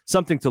something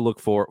to look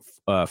for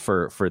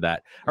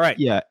that. All right.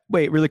 Yeah.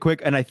 Wait, really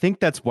quick. And I think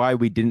that's why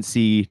we didn't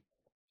see,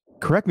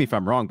 correct me if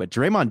I'm wrong, but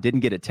Draymond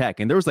didn't get a tech,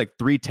 and there was like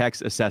 3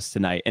 techs assessed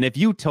tonight. And if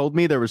you told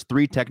me there was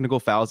 3 technical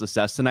fouls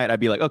assessed tonight, I'd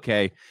be like,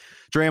 okay,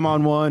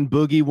 Draymond 1,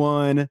 Boogie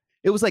 1.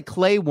 It was like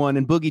Clay 1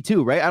 and Boogie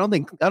 2, right? I don't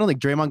think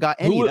Draymond got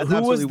any.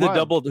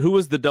 Who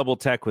was the double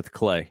tech with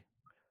Clay?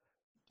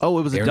 Oh,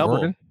 it was Aaron a double.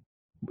 Gordon?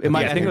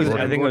 I think it was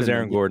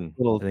Aaron Gordon.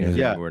 Aaron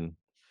Gordon.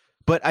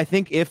 But I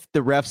think if the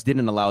refs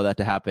didn't allow that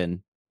to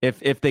happen,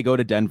 if they go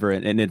to Denver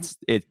and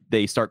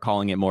they start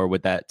calling it more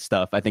with that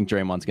stuff, I think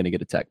Draymond's going to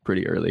get a tech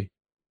pretty early.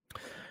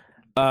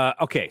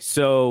 Okay,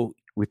 so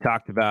we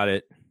talked about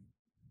it.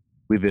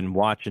 We've been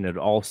watching it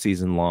all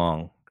season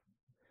long.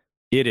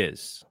 It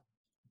is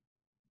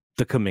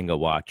the Kuminga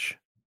Watch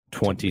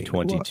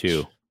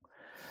 2022.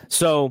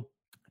 So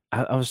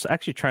I was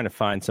actually trying to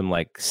find some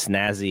like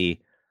snazzy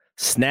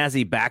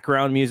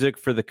background music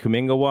for the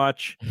Kuminga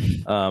Watch.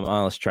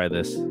 Let's try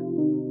this.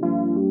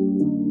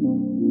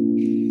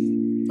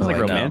 It's like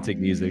romantic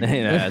music.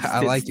 I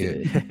like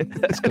it.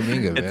 It's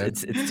Kuminga, man.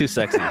 It's too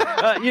sexy.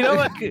 You know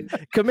what?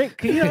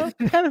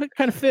 Kuminga,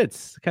 kind of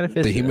fits.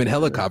 The human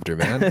helicopter,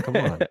 man. Come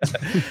on.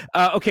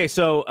 Okay,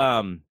 so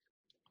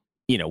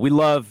we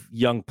love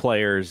young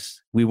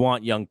players. We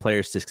want young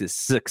players to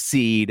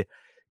succeed.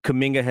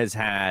 Kuminga has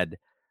had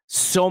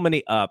so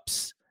many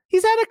ups.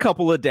 He's had a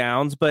couple of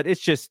downs, but it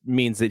just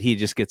means that he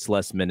just gets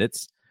less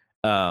minutes.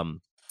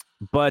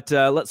 Let's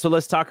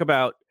talk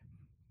about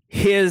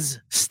his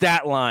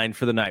stat line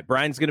for the night.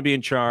 Brian's going to be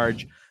in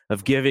charge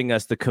of giving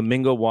us the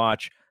Kuminga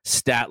Watch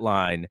stat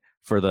line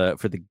for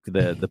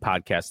the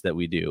podcast that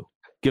we do.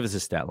 Give us a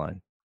stat line.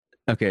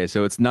 Okay,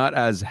 so it's not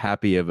as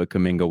happy of a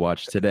Kuminga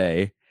watch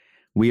today.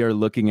 We are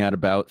looking at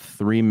about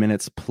 3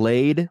 minutes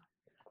played.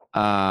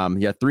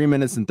 3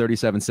 minutes and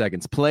 37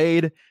 seconds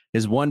played.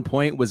 His 1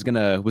 point was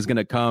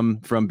gonna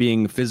come from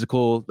being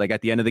physical, like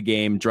at the end of the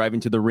game, driving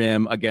to the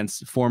rim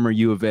against former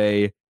U of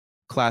A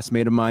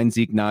classmate of mine,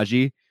 Zeke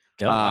Naji.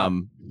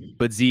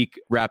 But Zeke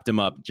wrapped him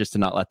up just to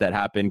not let that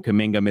happen.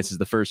 Kuminga misses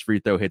the first free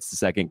throw, hits the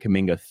second.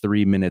 Kuminga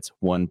 3 minutes,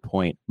 1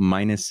 point,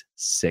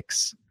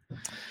 -6.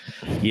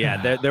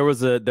 Yeah, there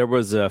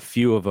was a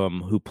few of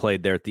them who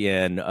played there at the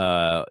end.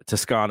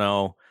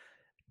 Toscano,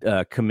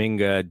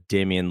 Kuminga,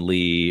 Damian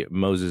Lee,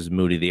 Moses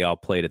Moody, they all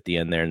played at the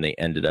end there, and they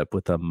ended up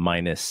with a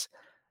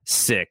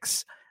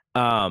 -6.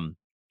 All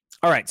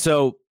right,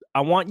 so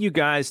I want you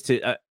guys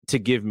to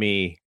give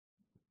me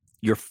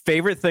your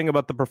favorite thing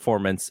about the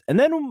performance, and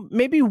then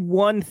maybe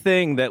one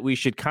thing that we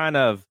should kind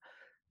of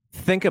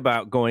think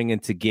about going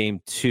into game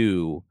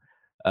 2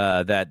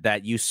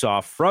 that you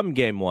saw from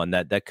game 1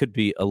 that could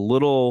be a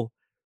little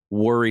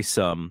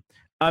worrisome.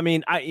 I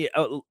mean,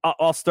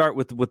 I'll start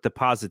with the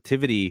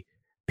positivity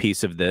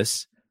piece of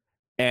this,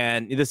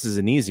 and this is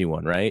an easy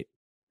one, right?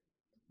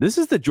 This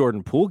is the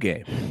Jordan Poole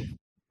game.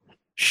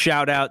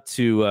 Shout out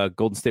to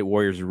Golden State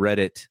Warriors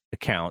Reddit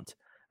account.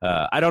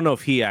 I don't know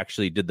if he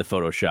actually did the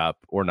Photoshop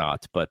or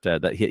not, but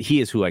that he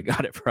is who I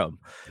got it from.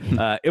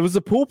 It was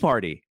a pool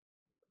party.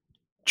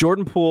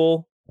 Jordan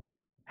Poole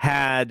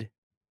had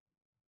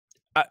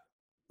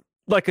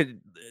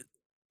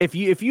if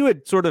you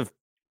had sort of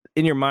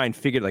in your mind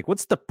figured like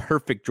what's the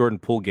perfect Jordan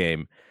Poole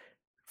game,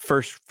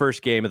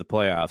 first game of the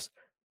playoffs.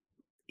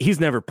 He's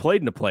never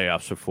played in the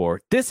playoffs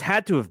before. This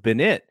had to have been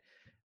it.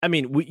 I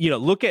mean,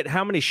 look at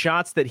how many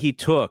shots that he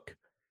took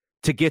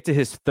to get to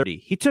his 30.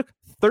 He took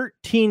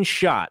 13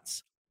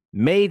 shots,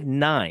 made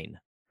 9,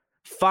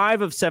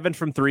 5 of 7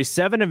 from 3,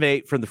 7 of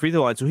 8 from the free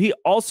throw line. So he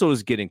also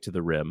is getting to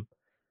the rim.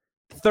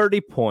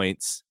 30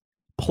 points,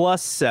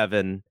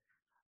 +7.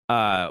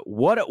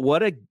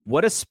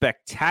 What a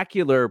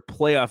spectacular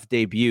playoff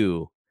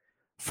debut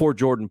for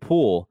Jordan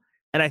Poole.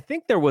 And I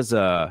think there was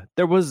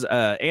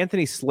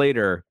Anthony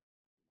Slater.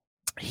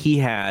 He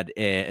had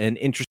an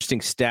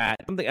interesting stat.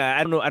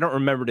 I don't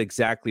remember it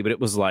exactly, but it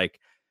was like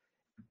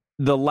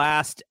the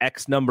last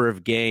X number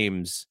of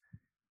games,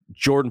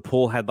 Jordan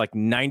Poole had like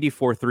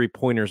 94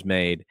 3-pointers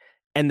made,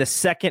 and the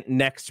second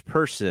next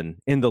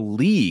person in the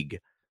league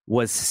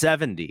was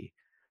 70.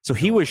 So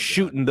he was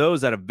shooting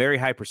those at a very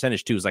high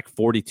percentage too. It was like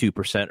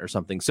 42% or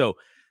something. So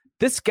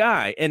this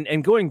guy,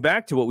 and going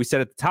back to what we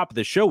said at the top of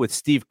the show with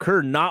Steve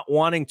Kerr not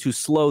wanting to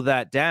slow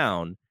that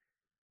down,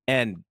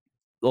 and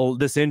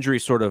this injury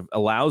sort of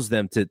allows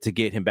them to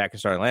get him back in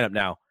starting lineup.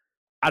 Now,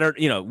 I don't,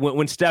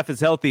 when Steph is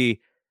healthy,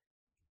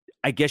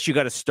 I guess you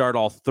got to start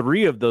all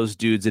 3 of those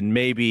dudes and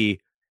maybe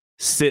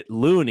sit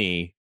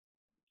Looney,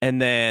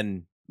 and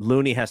then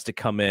Looney has to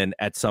come in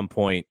at some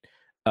point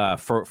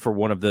for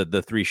one of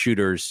the 3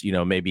 shooters,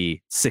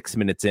 maybe 6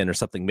 minutes in or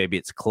something. Maybe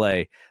it's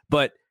Clay,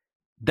 but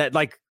that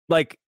like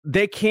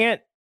they can't,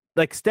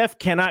 like Steph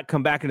cannot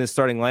come back in his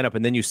starting lineup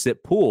and then you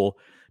sit Poole,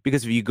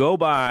 because if you go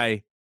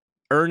by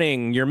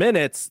earning your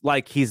minutes,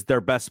 like he's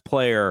their best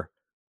player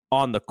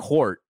on the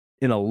court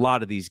in a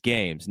lot of these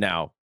games.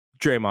 Now,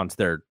 Draymond's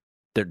their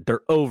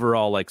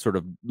overall like sort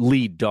of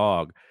lead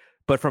dog,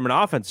 but from an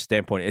offensive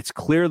standpoint, it's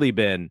clearly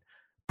been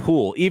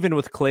Poole. Even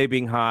with Clay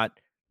being hot,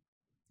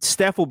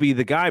 Steph will be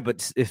the guy.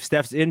 But if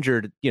Steph's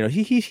injured,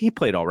 he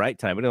played all right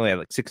time, but he only had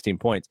like 16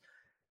 points.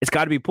 It's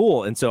got to be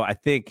Poole. And so I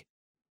think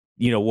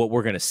what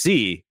we're going to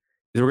see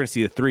is we're going to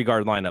see the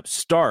 3-guard lineup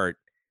start,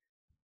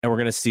 and we're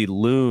going to see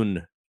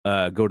Loon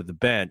go to the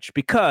bench,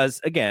 because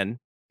again,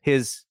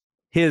 his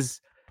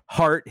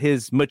heart,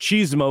 his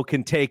machismo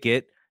can take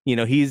it.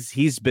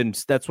 He's been,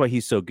 that's why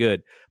he's so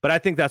good. But I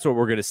think that's what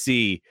we're going to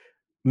see,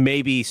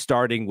 maybe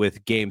starting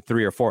with game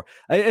 3 or 4.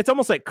 It's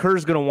almost like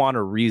Kerr's going to want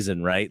a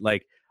reason, right?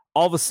 Like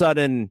all of a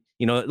sudden,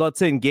 let's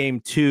say in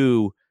game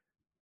 2,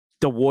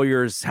 the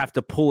Warriors have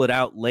to pull it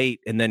out late,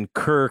 and then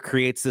Kerr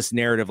creates this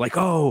narrative like,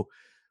 oh,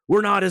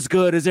 we're not as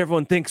good as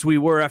everyone thinks we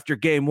were after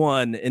game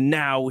 1, and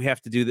now we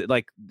have to do that.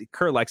 Like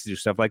Kerr likes to do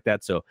stuff like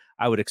that, so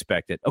I would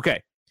expect it.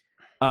 Okay,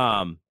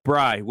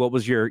 Bri, what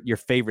was your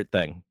favorite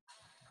thing?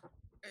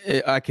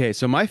 Okay,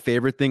 so my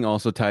favorite thing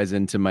also ties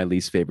into my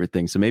least favorite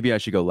thing, so maybe I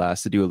should go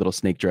last to do a little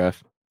snake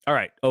draft. All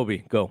right,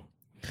 Obi, go.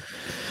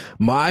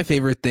 My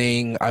favorite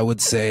thing, I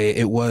would say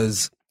it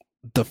was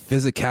the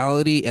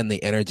physicality and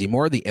the energy,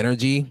 more the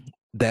energy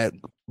that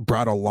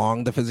brought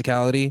along the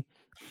physicality.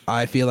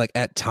 I feel like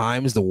at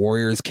times the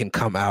Warriors can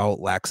come out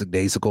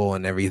lackadaisical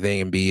and everything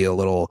and be a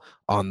little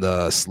on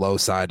the slow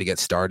side to get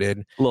started.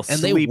 A little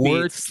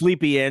and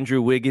sleepy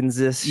Andrew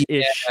Wiggins-ish.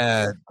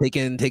 Yeah,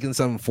 taking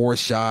some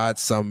forced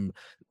shots, some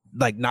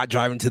like not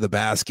driving to the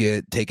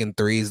basket, taking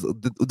threes.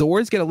 The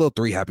Warriors get a little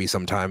 3 happy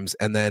sometimes,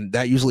 and then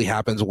that usually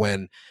happens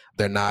when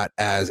they're not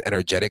as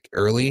energetic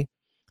early.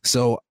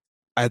 So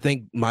I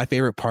think my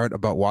favorite part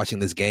about watching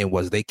this game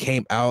was they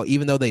came out,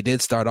 even though they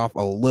did start off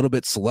a little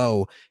bit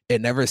slow,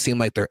 it never seemed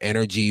like their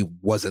energy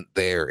wasn't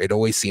there. It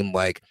always seemed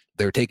like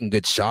they're taking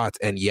good shots,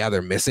 and yeah,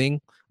 they're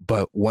missing,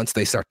 but once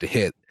they start to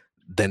hit,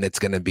 then it's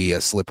going to be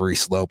a slippery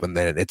slope, and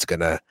then it's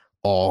going to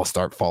all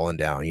start falling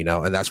down,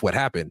 and that's what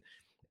happened.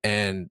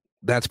 And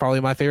that's probably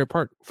my favorite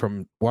part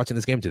from watching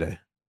this game today.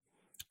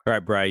 All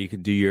right, Brian, you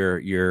can do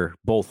your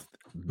both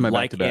My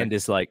like back-to-back. and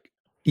dislike.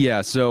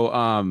 Yeah.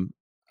 So,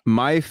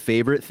 my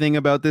favorite thing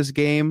about this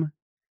game,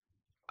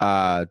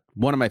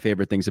 one of my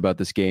favorite things about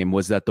this game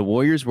was that the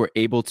Warriors were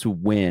able to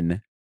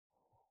win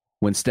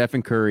when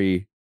Stephen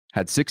Curry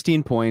had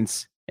 16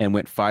 points and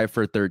went 5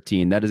 for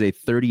 13. That is a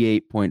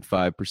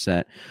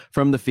 38.5%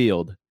 from the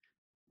field.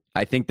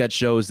 I think that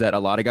shows that a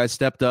lot of guys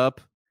stepped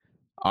up.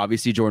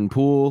 Obviously, Jordan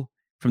Poole.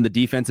 From the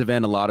defensive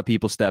end, a lot of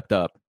people stepped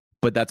up.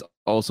 But that's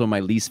also my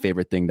least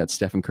favorite thing, that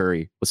Stephen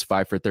Curry was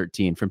 5 for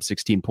 13 from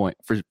 16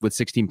 with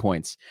 16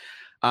 points.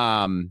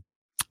 Obi,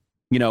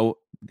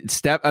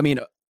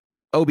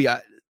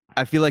 I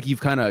feel like you've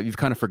kind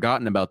of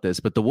forgotten about this,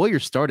 but the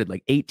Warriors started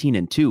like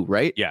 18-2,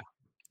 right? Yeah.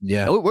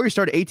 The Warriors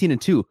started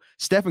 18-2.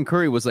 Stephen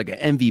Curry was like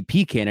an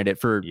MVP candidate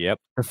for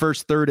the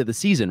first third of the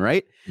season,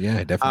 right?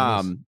 Yeah,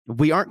 definitely.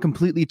 We aren't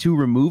completely too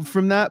removed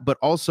from that, but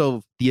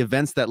also the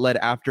events that led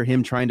after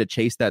him trying to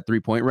chase that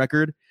 3-point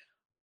record,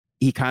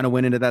 he kind of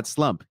went into that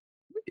slump.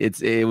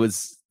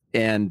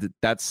 And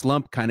that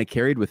slump kind of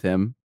carried with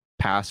him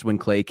past when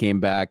Clay came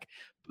back,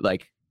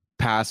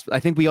 I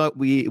think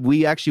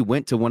we actually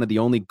went to one of the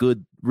only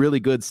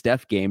really good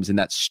Steph games in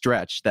that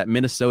stretch, that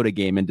Minnesota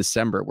game in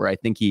December, where I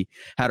think he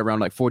had around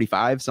like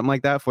 45, something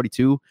like that,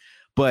 42.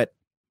 But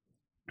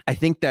I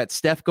think that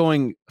Steph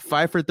going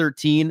 5 for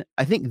 13,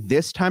 I think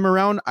this time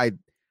around,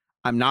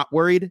 I'm not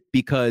worried,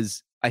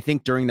 because I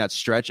think during that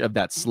stretch of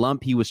that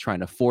slump, he was trying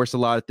to force a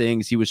lot of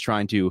things. He was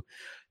trying to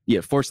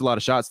force a lot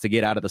of shots to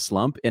get out of the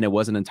slump, and it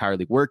wasn't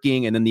entirely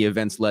working. And then the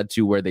events led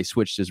to where they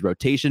switched his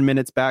rotation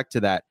minutes back to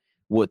that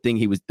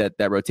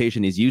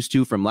rotation he's used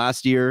to from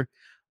last year.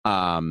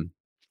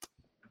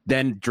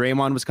 Then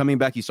Draymond was coming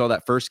back. You saw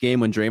that first game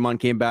when Draymond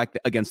came back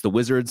against the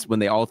Wizards, when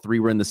they all three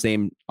were in the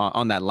same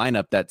on that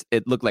lineup, that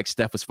it looked like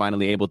Steph was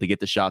finally able to get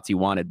the shots he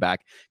wanted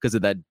back because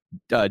of that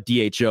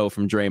DHO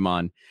from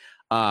Draymond.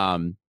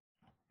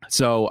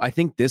 So I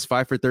think this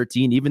 5 for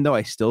 13, even though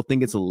I still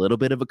think it's a little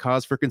bit of a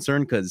cause for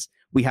concern, because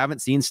we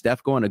haven't seen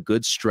Steph go on a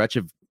good stretch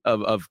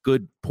of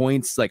good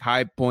points, like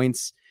high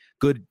points,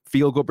 good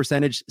field goal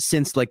percentage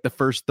since like the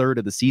first third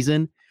of the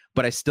season.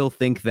 But I still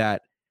think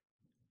that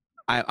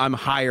I'm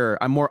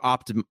more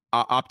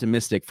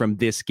optimistic from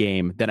this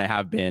game than I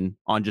have been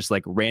on just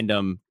like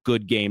random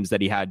good games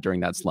that he had during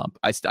that slump.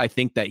 I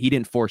think that he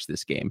didn't force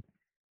this game.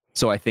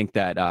 So I think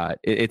that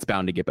it's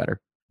bound to get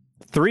better.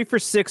 3 for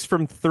 6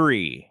 from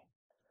 3.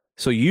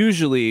 So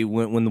usually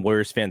when the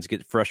Warriors fans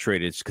get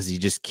frustrated, it's because he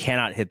just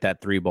cannot hit that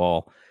 3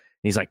 ball. And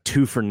he's like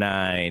 2 for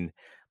 9,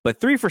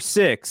 but 3 for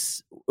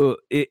 6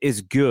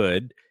 is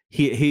good.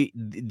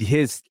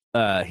 His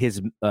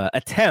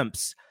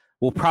attempts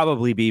will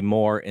probably be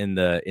more in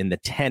the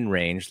 10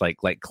 range, like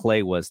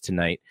Clay was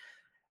tonight.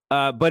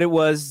 But it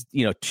was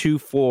 2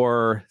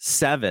 for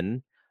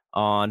 7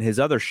 on his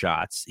other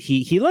shots.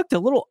 He looked a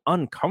little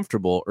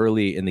uncomfortable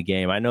early in the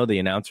game. I know the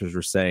announcers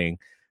were saying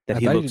that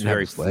he looked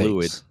very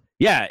fluid.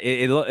 Yeah,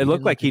 it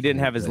looked like he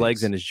didn't have his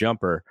legs in his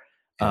jumper.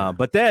 Yeah.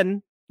 But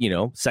then,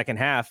 second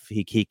half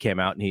he came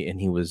out and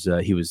he was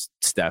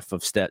Steph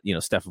of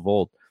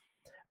old.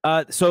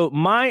 So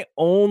my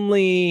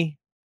only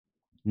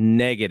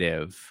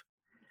negative,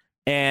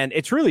 and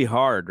it's really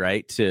hard,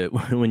 right? To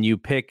when you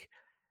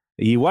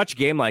watch a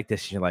game like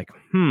this, and you're like,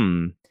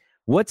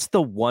 what's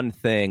the one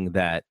thing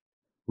that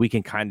we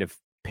can kind of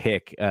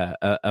pick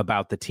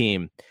about the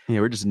team? Yeah,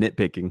 we're just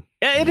nitpicking.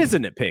 It is a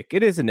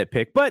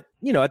nitpick, but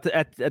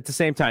at the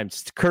same time,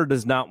 Kerr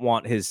does not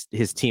want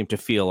his team to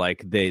feel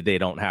like they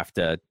don't have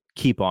to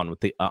keep on with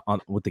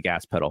the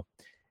gas pedal.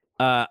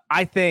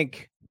 I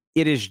think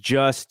it is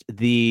just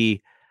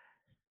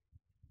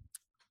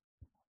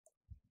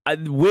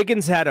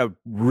Wiggins had a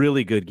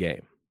really good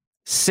game.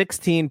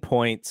 16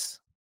 points,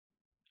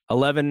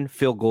 11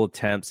 field goal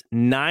attempts,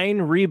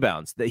 9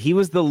 rebounds. That he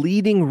was the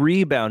leading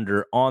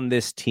rebounder on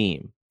this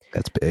team.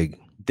 That's big.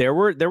 There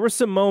were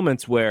some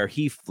moments where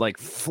he like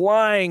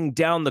flying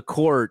down the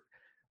court,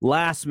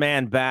 last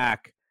man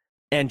back,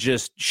 and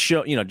just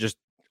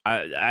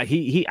I thought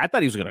he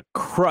was going to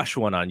crush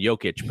one on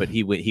Jokic, but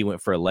he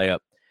went for a layup.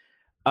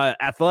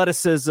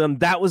 Athleticism,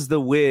 that was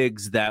the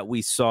Wiggs that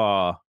we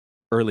saw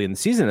early in the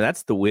season, and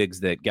that's the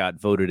Wiggs that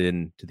got voted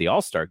into the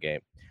All-Star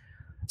game.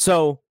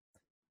 So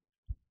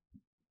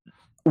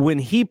when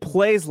he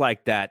plays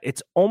like that,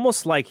 it's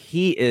almost like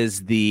he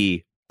is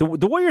the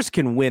Warriors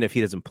can win if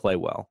he doesn't play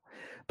well.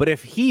 But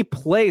if he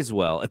plays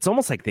well, it's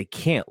almost like they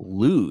can't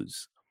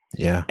lose.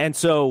 Yeah. And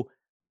so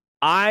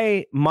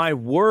my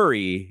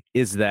worry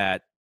is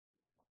that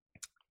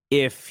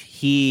if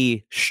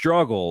he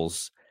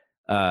struggles,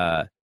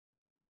 that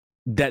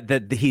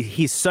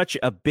he's such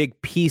a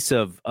big piece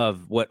of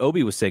what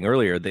Obi was saying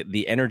earlier,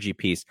 the energy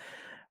piece.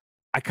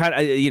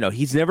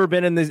 he's never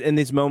been in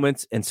these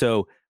moments, and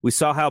so we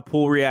saw how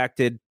Poole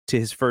reacted to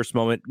his first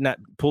moment.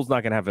 Poole's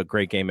not going to have a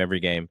great game every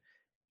game.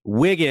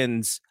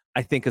 Wiggins,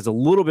 I think, is a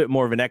little bit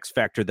more of an X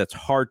factor that's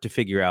hard to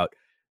figure out.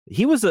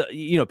 He was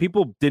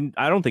people didn't.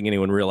 I don't think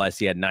anyone realized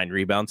he had 9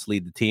 rebounds to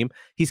lead the team.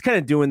 He's kind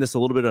of doing this a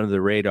little bit under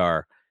the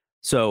radar.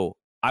 So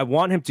I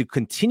want him to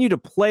continue to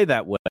play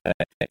that way,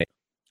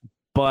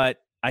 but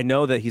I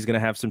know that he's going to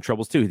have some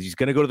troubles too. He's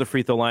going to go to the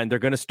free throw line. They're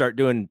going to start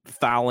doing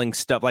fouling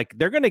stuff. Like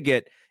they're going to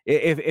get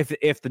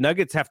if the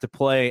Nuggets have to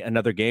play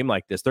another game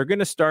like this, they're going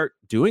to start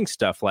doing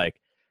stuff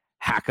like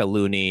hack a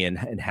Looney and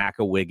hack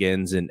a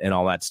Wiggins and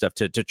all that stuff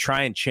to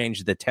try and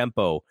change the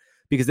tempo,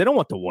 because they don't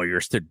want the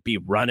Warriors to be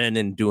running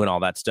and doing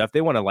all that stuff.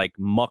 They want to like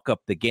muck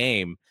up the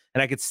game,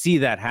 and I could see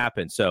that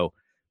happen. So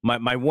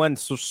my one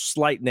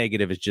slight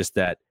negative is just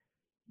that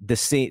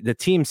the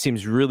team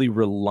seems really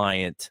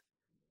reliant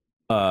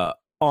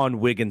on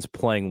Wiggins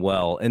playing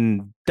well,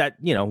 and that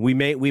we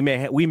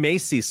may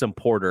see some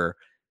Porter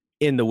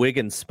in the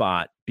Wiggins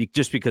spot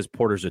just because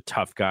Porter's a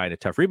tough guy and a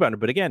tough rebounder.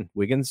 But again,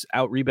 Wiggins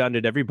out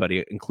rebounded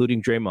everybody,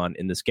 including Draymond,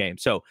 in this game.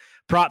 So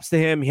props to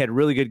him. He had a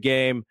really good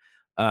game,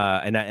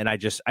 and I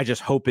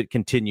just hope it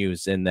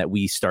continues and that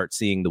we start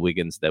seeing the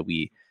Wiggins that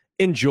we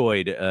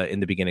enjoyed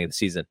in the beginning of the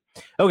season.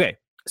 Okay,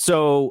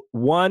 so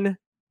one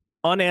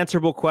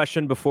unanswerable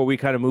question before we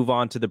kind of move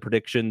on to the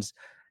predictions.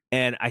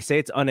 And I say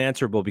it's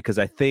unanswerable because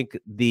I think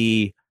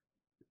the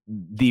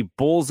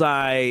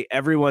bullseye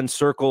everyone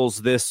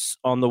circles this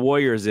on the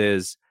Warriors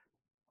is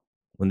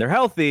when they're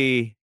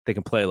healthy, they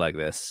can play like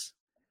this.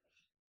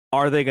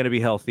 Are they going to be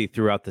healthy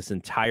throughout this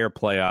entire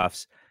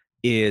playoffs?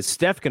 Is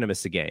Steph going to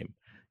miss a game?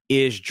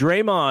 Is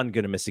Draymond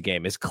going to miss a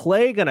game? Is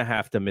Klay going to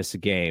have to miss a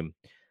game?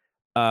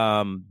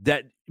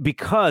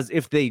 Because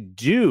if they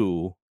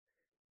do,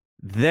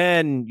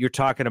 then you're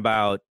talking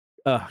about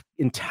an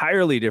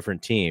entirely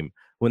different team.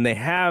 When they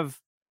have,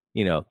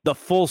 the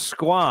full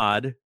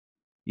squad,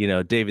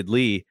 David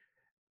Lee,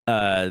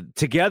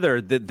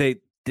 together, that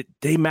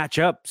they match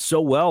up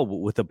so well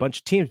with a bunch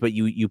of teams. But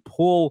you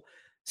pull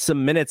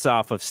some minutes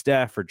off of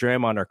Steph or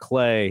Draymond or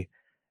Klay,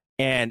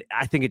 and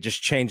I think it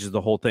just changes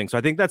the whole thing. So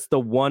I think that's the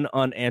one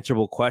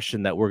unanswerable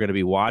question that we're going to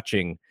be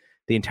watching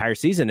the entire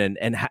season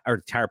and our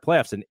entire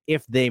playoffs. And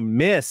if they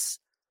miss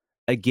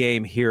a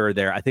game here or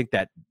there, I think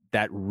that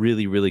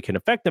really, really can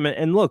affect them.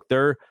 And look,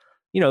 they're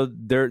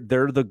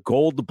the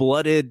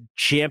gold-blooded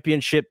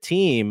championship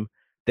team.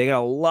 They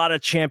got a lot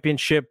of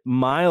championship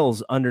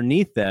miles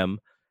underneath them.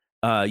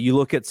 You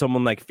look at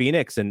someone like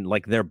Phoenix, and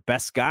like their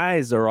best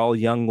guys are all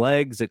young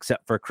legs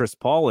except for Chris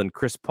Paul, and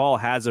Chris Paul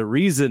has a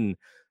reason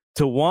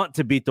to want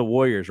to beat the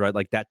Warriors, right?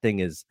 Like that thing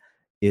is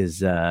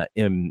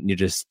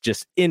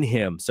just in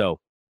him. So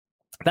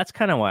that's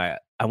kind of why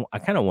I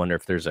kind of wonder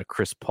if there's a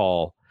Chris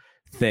Paul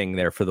thing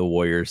there for the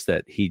Warriors,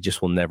 that he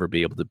just will never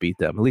be able to beat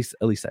them. At least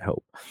I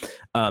hope.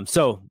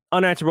 So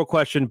unanswerable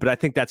question, but I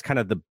think that's kind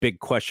of the big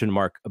question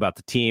mark about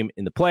the team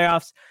in the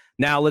playoffs.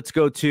 Now let's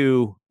go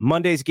to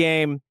Monday's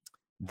game.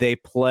 They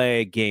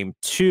play game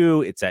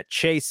 2. It's at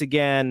Chase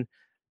again.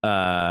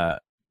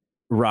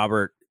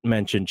 Robert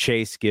mentioned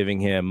Chase giving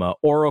him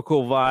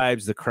Oracle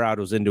vibes. The crowd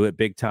was into it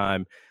big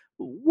time.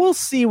 We'll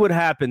see what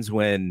happens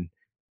when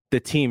the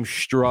team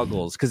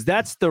struggles, because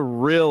that's the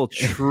real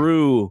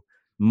true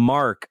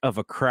mark of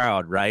a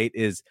crowd, right?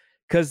 Is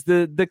because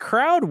the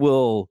crowd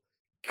will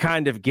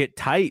kind of get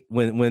tight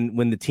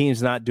when the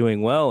team's not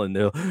doing well, and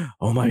they'll,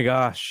 oh my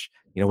gosh,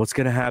 what's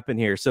going to happen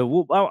here?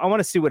 So I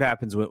want to see what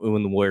happens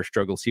when the Warriors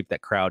struggle, see if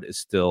that crowd is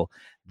still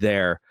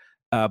there.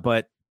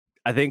 But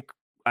I think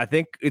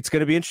it's going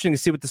to be interesting to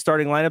see what the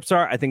starting lineups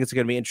are. I think it's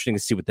going to be interesting to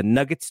see what the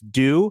Nuggets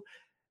do.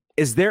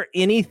 Is there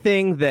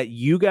anything that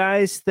you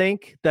guys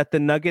think that the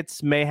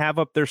Nuggets may have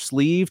up their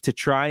sleeve to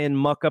try and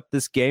muck up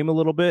this game a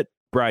little bit?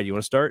 Brad, you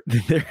want to start?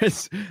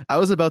 I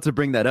was about to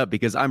bring that up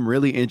because I'm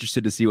really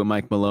interested to see what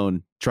Mike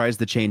Malone tries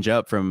to change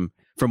up from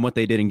what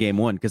they did in game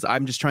 1. Because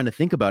I'm just trying to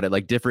think about it,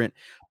 like different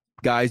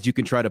guys you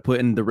can try to put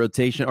in the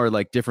rotation, or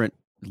like different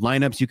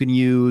lineups you can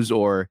use,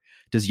 or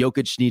does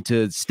Jokic need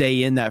to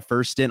stay in that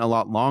first stint a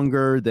lot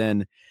longer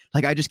than,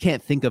 like, I just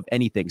can't think of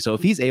anything. So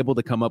if he's able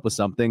to come up with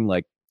something,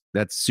 like,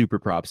 that's super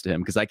props to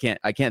him, because I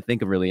can't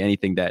think of really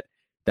anything that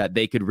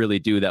they could really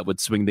do that would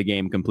swing the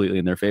game completely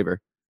in their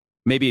favor.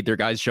 Maybe their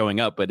guys showing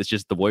up, but it's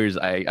just the Warriors.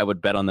 I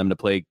would bet on them to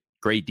play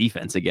great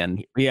defense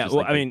again. Yeah,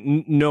 well, I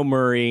mean, no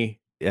Murray.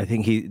 I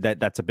think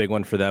that's a big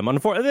one for them.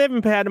 Unfortunately, they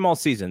haven't had him all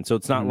season, so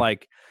it's not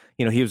like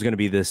he was going to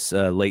be this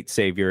late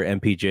savior.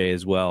 MPJ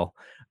as well.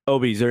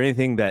 Obi, is there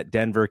anything that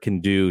Denver can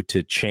do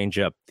to change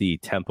up the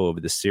tempo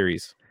of the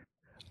series?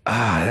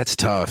 That's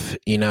tough.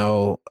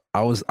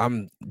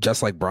 I'm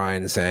just like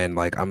Brian saying,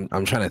 like I'm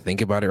trying to think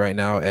about it right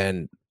now,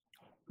 and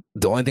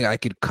the only thing I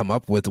could come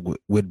up with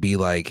would be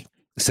like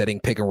setting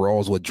pick and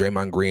rolls with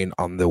Draymond Green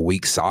on the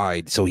weak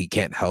side so he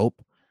can't help,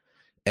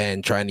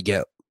 and trying to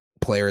get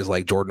players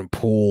like Jordan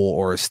Poole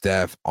or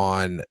Steph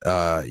on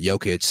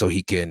Jokic so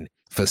he can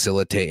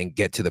facilitate and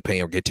get to the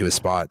paint or get to his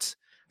spots,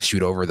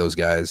 shoot over those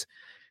guys.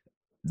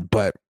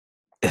 But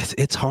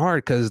it's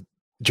hard because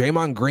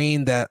Draymond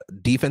Green, that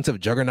defensive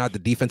juggernaut, the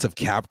defensive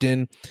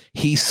captain,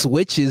 he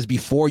switches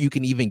before you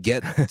can even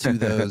get to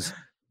those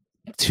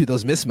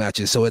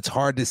mismatches. So it's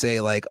hard to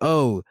say like,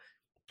 oh,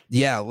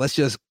 yeah, let's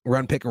just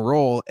run pick and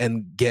roll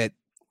and get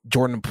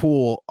Jordan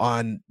Poole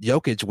on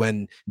Jokic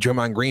when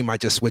Draymond Green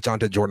might just switch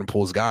onto Jordan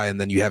Poole's guy,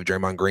 and then you have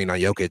Draymond Green on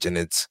Jokic, and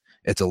it's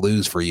a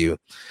lose for you.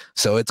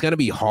 So it's going to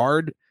be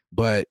hard,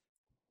 but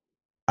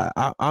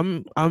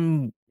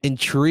I'm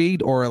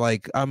intrigued, or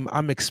like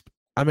I'm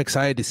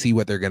excited to see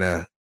what they're going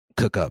to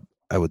cook up,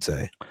 I would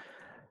say.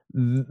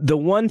 The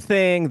one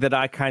thing that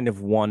I kind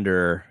of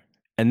wonder,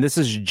 and this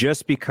is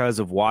just because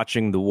of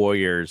watching the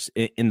Warriors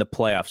in the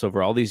playoffs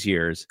over all these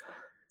years,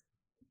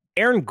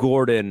 Aaron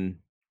Gordon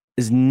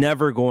is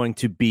never going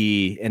to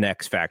be an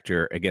X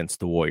factor against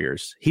the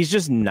Warriors. He's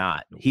just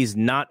not. He's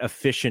not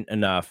efficient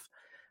enough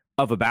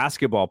of a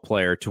basketball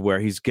player to where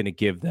he's going to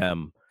give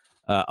them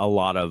a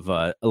lot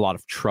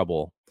of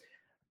trouble.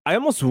 I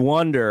almost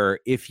wonder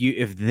if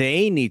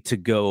they need to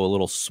go a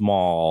little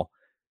small,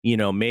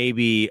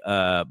 maybe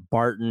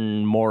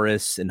Barton,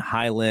 Morris, and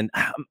Highland.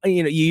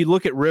 You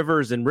look at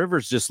Rivers, and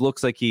Rivers just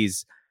looks like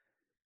he's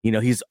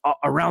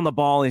around the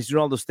ball and he's doing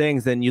all those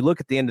things. Then you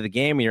look at the end of the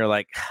game and you're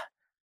like,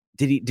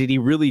 did he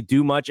really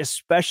do much,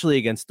 especially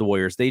against the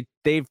Warriors?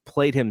 They've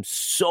played him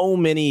so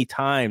many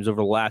times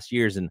over the last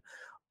years, and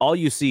all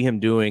you see him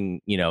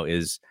doing,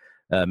 is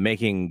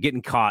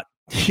getting caught,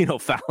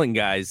 fouling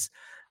guys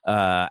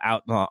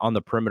out on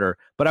the perimeter.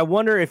 But I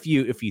wonder if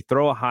you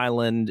throw a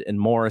Highland and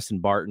Morris and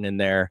Barton in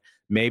there,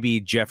 maybe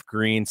Jeff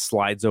Green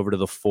slides over to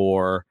the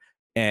 4,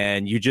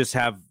 and you just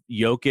have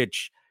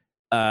Jokic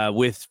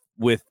with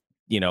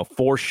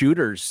 4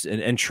 shooters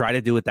and try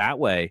to do it that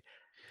way.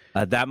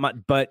 But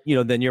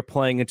then you're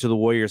playing into the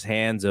Warriors'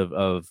 hands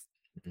of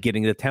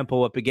getting the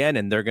tempo up again,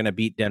 and they're going to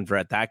beat Denver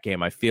at that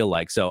game, I feel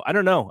like. So I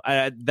don't know.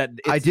 I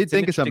did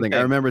think of something.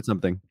 I remembered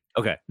something.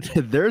 Okay.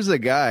 There's a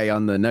guy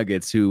on the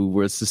Nuggets who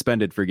was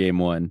suspended for game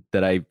 1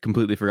 that I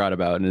completely forgot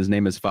about, and his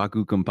name is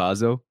Facu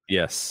Campazzo.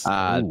 Yes.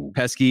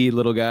 Pesky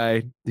little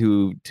guy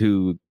who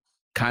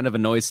kind of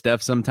annoys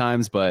Steph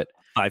sometimes, but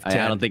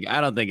 5'10".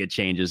 I don't think it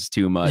changes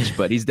too much,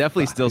 but he's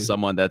definitely still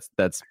someone that's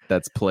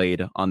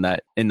played on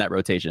in that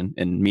rotation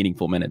in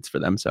meaningful minutes for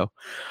them. So,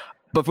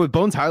 but for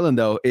Bones Highland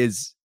though,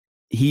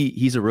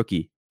 he's a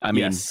rookie. I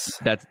mean,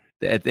 yes.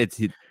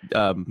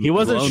 He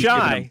wasn't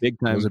shy. Big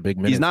time. Was a big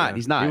minute, he's not.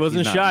 He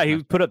wasn't shy.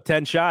 He put up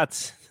 10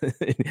 shots.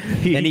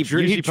 he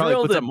probably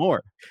puts up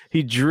more.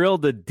 He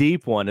drilled a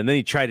deep one, and then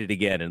he tried it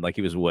again, and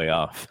he was way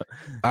off.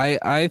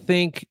 I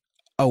think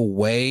a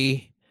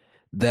way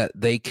that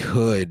they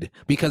could,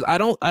 because I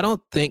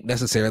don't think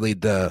necessarily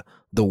the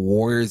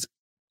Warriors,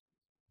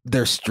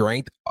 their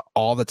strength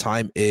all the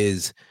time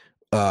is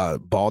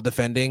ball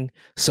defending.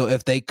 So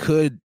if they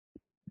could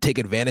take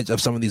advantage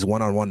of some of these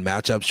one-on-one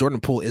matchups, Jordan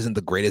Poole isn't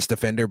the greatest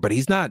defender, but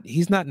he's not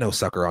no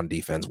sucker on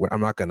defense. I'm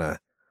not gonna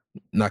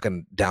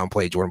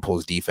downplay Jordan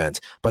Poole's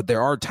defense, but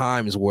there are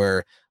times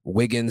where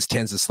Wiggins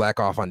tends to slack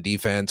off on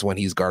defense when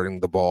he's guarding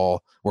the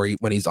ball or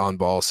when he's on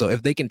ball. So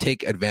if they can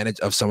take advantage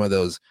of some of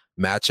those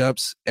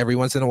matchups every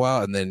once in a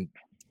while and then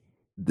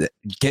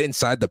get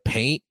inside the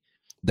paint,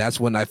 that's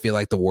when I feel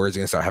like the Warriors are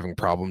going to start having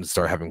problems,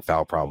 start having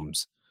foul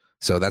problems.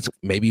 So that's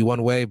maybe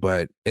one way,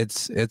 but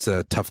it's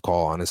a tough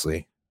call,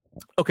 honestly.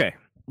 Okay,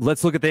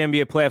 let's look at the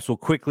NBA playoffs. We'll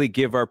quickly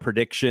give our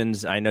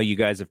predictions. I know you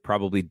guys have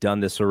probably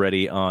done this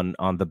already on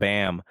the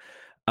BAM,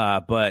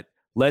 but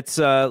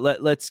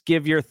let's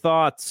give your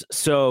thoughts.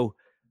 So,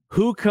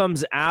 who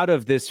comes out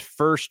of this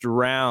first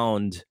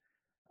round?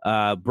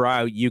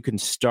 Bri, you can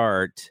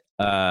start.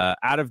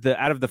 Out of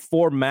the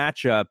 4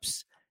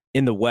 matchups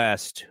in the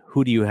West,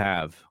 who do you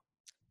have?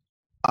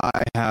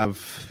 I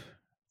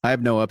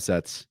have no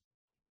upsets.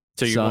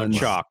 So you're going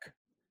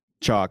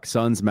chalk.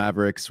 Suns,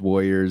 Mavericks,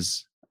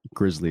 Warriors,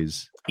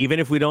 Grizzlies. Even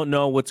if we don't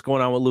know what's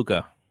going on with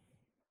Luka,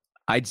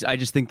 I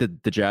just think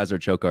that the Jazz are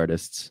choke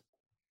artists.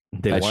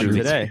 They won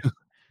today.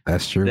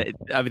 That's true.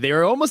 They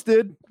were almost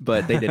did,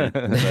 but they didn't.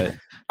 But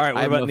all right,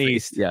 what about in the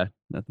East? Yeah,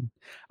 nothing.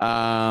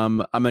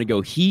 I'm gonna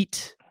go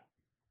Heat.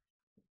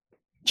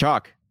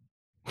 Chalk.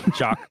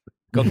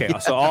 Okay,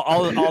 so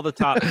all the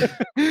top.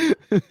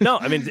 No,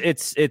 I mean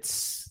it's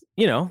it's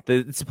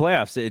the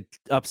playoffs.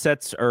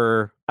 Upsets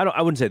are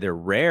I wouldn't say they're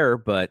rare,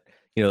 but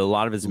a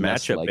lot of it's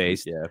matchup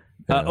based. Yeah.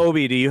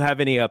 Obi, do you have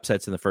any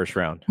upsets in the first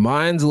round?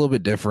 Mine's a little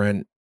bit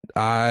different.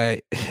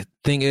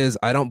 Thing is,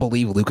 I don't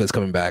believe Luka's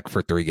coming back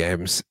for 3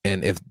 games,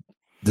 and if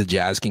the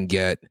Jazz can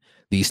get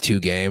these 2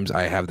 games,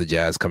 I have the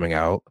Jazz coming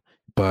out.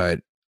 But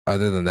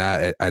other than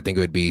that, I think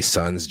it would be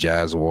Suns,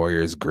 Jazz,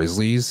 Warriors,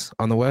 Grizzlies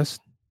on the West.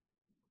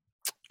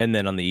 And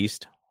then on the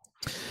East?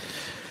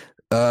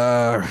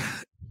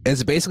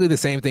 It's basically the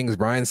same thing as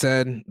Brian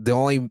said.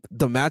 The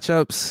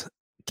matchups,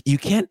 you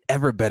can't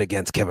ever bet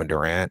against Kevin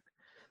Durant.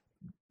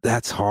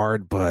 That's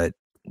hard, but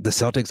the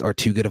Celtics are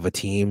too good of a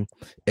team.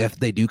 If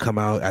they do come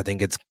out, I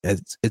think it's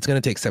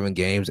going to take 7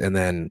 games, and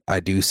then I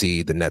do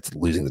see the Nets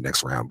losing the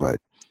next round, but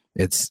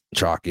it's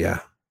chalk, yeah.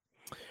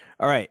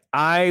 All right.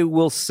 I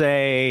will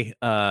say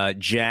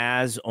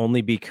Jazz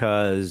only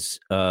because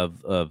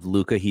of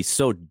Luka. He's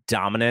so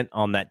dominant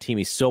on that team.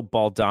 He's so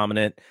ball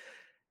dominant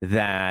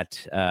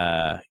that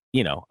their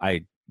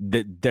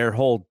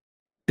whole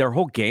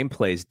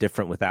gameplay is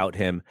different without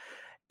him.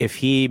 If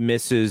he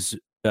misses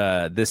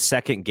this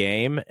second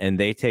game and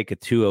they take a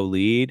 2-0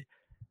 lead,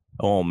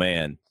 oh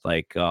man,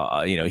 like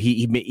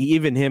he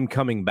even him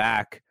coming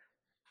back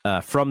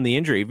from the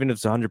injury, even if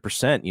it's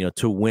 100%,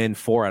 to win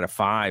 4 out of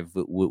 5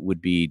 would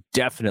be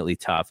definitely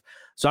tough.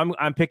 So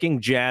I'm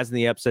picking Jazz in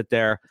the upset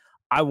there.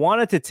 I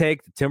wanted to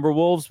take the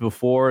Timberwolves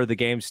before the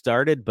game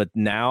started, but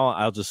now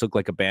I'll just look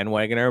like a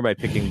bandwagoner by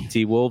picking the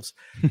T-Wolves.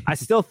 I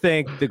still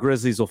think the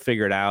Grizzlies will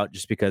figure it out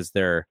just because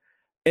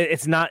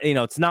it's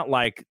not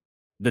like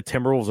the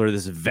Timberwolves are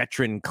this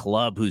veteran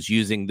club who's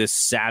using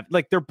this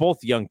like they're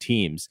both young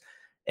teams.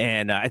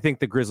 And I think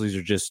the Grizzlies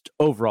are just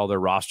overall their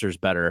roster's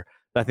better.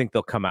 I think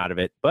they'll come out of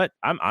it, but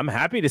I'm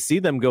happy to see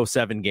them go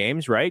 7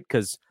 games, right?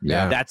 Because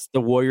that's the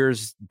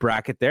Warriors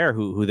bracket there,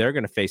 who they're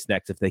going to face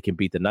next if they can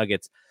beat the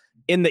Nuggets.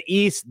 In the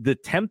East, the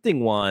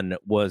tempting one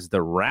was the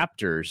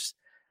Raptors.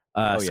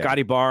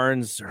 Scotty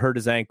Barnes hurt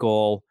his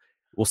ankle.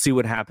 We'll see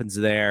what happens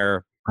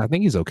there. I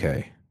think he's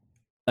okay.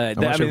 They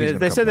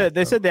said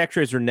the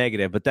X-rays were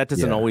negative, but that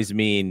doesn't always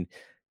mean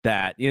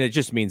that. It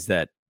just means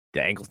that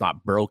the ankle's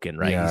not broken,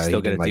 right? He's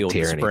still going to deal with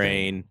the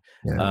sprain.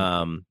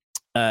 Yeah.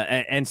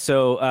 And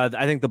so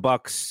I think the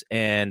Bucks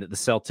and the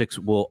Celtics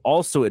will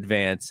also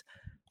advance.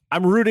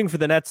 I'm rooting for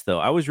the Nets, though.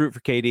 I always root for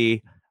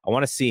KD. I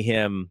want to see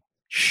him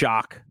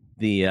shock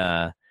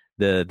the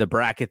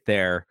bracket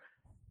there.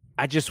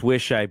 I just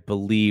wish I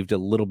believed a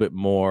little bit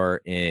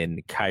more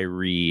in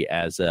Kyrie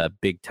as a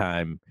big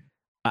time.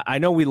 I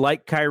know we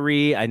like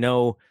Kyrie. I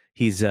know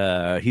he's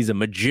a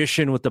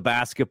magician with the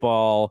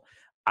basketball.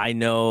 I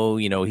know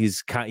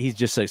he's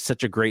just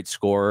such a great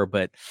scorer,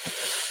 but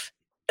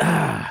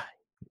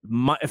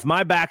if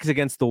my back is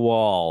against the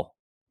wall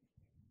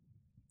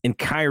and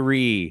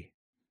Kyrie,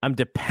 I'm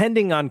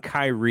depending on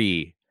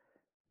Kyrie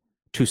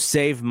to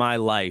save my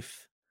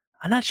life.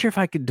 I'm not sure if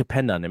I could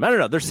depend on him. I don't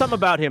know. There's something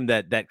about him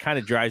that kind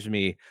of drives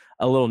me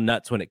a little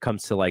nuts when it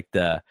comes to like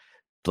the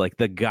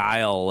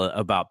guile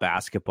about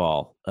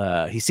basketball.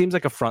 He seems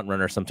like a front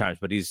runner sometimes,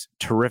 but he's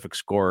terrific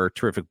scorer,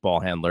 terrific ball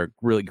handler,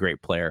 really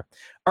great player.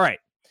 All right.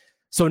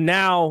 So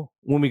now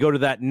when we go to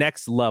that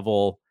next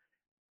level,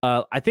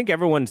 I think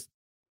everyone's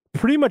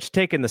pretty much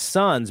taken the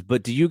Suns,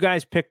 but do you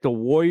guys pick the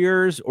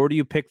Warriors or do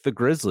you pick the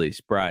Grizzlies,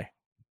 Bri?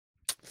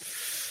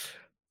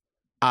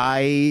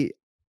 I'm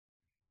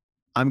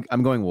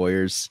going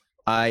Warriors.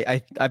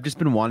 I've just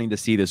been wanting to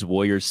see this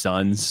Warriors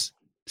Suns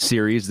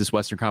series, this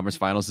Western Conference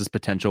Finals, this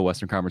potential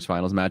Western Conference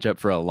Finals matchup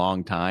for a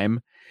long time,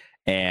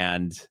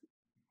 and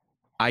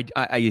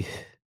the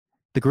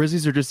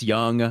Grizzlies are just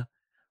young.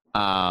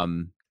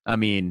 I'm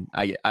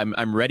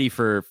ready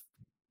for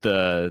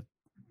the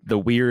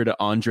weird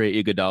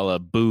Andre Iguodala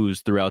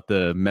boos throughout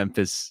the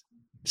Memphis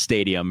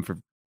stadium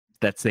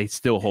that they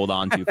still hold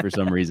on to for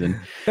some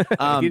reason.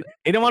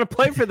 He don't want to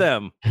play for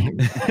them.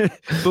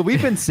 But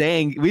we've been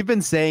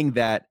saying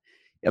that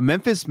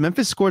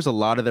Memphis scores a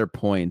lot of their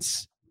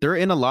points. They're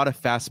in a lot of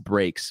fast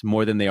breaks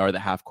more than they are the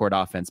half court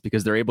offense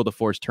because they're able to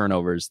force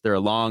turnovers. They're a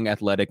long,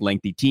 athletic,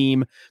 lengthy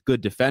team,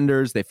 good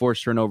defenders. They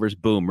force turnovers,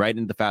 boom, right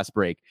into the fast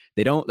break.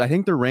 I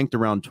think they're ranked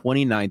around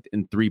 29th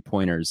in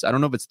 3-pointers. I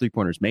don't know if it's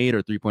 3-pointers made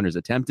or 3-pointers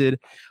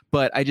attempted,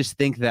 but I just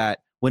think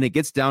that when it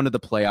gets down to the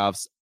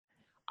playoffs,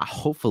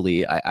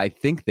 hopefully, I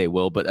think they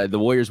will, but the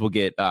Warriors will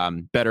get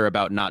better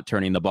about not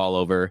turning the ball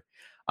over.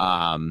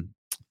 And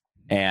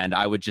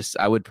I would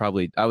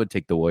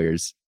take the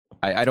Warriors.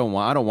 I don't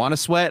want to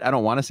sweat. I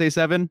don't want to say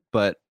 7,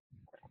 but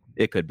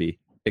it could be.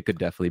 It could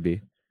definitely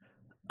be.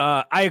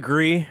 I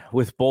agree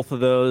with both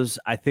of those.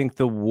 I think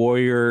the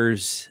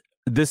Warriors,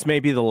 this may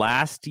be the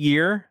last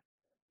year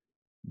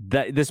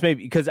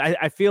because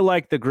I feel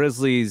like the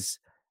Grizzlies,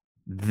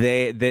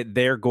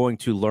 they're going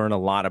to learn a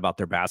lot about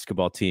their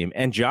basketball team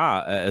and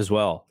Ja as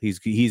well. He's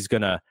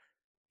gonna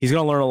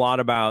learn a lot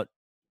about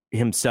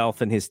himself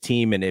and his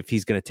team, and if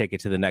he's gonna take it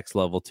to the next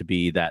level to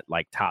be that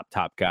like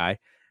top guy.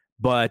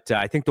 But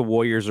I think the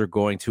Warriors are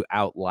going to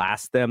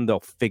outlast them.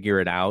 They'll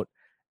figure it out.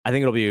 I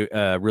think it'll be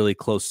a really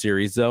close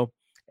series though,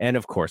 and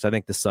of course, I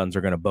think the Suns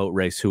are going to boat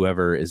race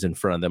whoever is in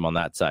front of them on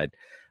that side.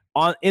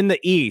 In the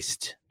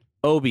East,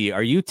 Obi,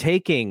 are you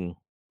taking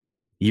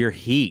your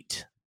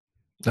Heat?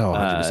 Oh,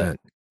 100%.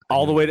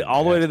 All the way to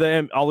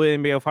the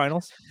NBA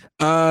Finals.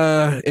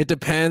 It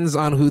depends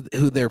on who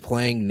they're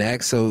playing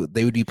next. So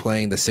they would be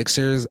playing the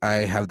Sixers. I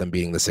have them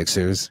beating the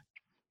Sixers.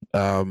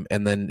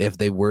 And then if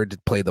they were to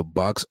play the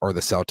Bucks or the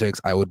Celtics,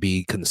 I would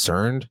be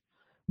concerned.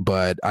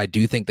 But I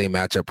do think they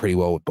match up pretty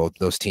well with both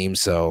those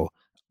teams. So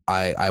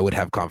I would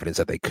have confidence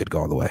that they could go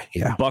all the way.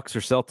 Yeah. Bucks or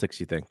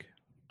Celtics, you think?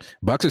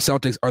 Bucks or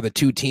Celtics are the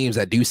two teams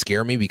that do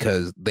scare me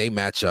because they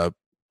match up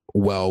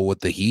well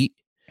with the Heat.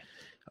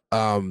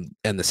 And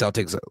the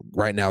Celtics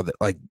right now,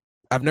 like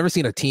I've never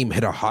seen a team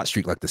hit a hot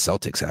streak like the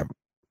Celtics have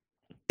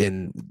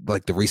in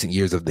like the recent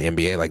years of the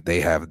NBA, like they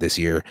have this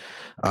year.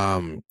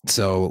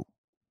 So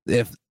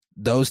if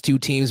those two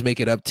teams make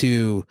it up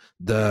to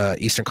the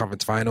Eastern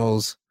Conference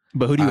Finals.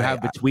 But who do you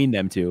have between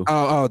them two?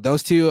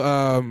 Those two.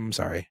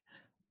 Sorry,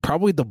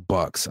 probably the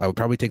Bucks. I would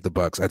probably take the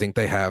Bucks. I think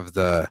they have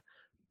the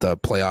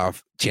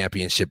playoff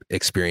championship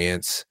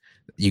experience.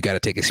 You got to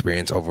take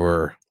experience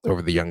over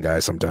the young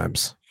guys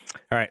sometimes.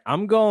 All right,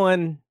 I'm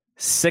going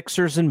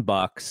Sixers and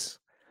Bucks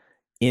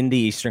in the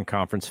Eastern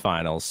Conference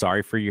Finals.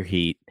 Sorry for your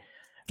Heat.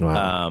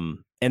 Wow.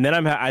 And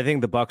then I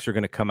think the Bucks are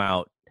going to come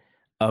out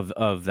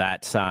of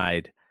that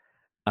side.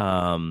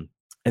 And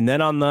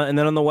then on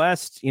the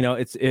West, you know,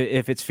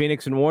 if it's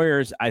Phoenix and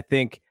Warriors, I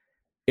think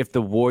if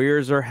the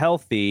Warriors are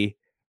healthy,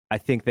 I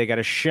think they got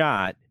a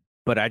shot.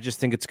 But I just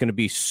think it's going to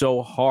be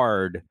so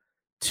hard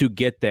to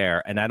get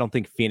there, and I don't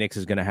think Phoenix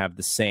is going to have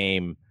the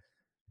same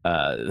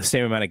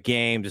amount of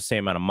games, the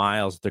same amount of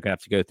miles they're going to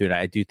have to go through. And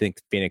I do think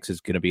Phoenix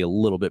is going to be a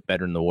little bit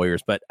better than the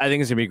Warriors, but I think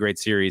it's going to be a great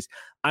series.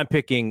 I'm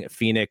picking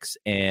Phoenix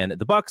and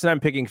the Bucks, and I'm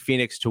picking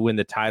Phoenix to win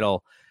the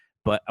title,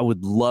 but I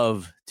would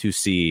love to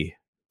see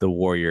the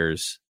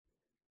Warriors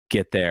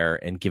get there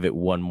and give it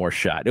one more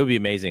shot. It would be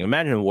amazing.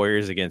 Imagine the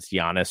Warriors against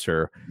Giannis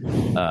or,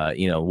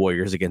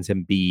 Warriors against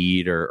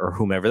Embiid or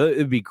whomever.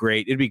 It'd be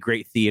great. It'd be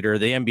great theater.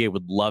 The NBA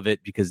would love it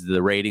because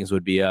the ratings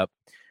would be up.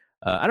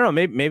 I don't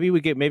know. Maybe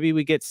we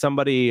get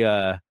somebody.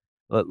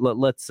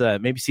 Let's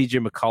maybe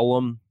CJ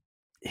McCollum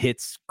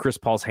hits Chris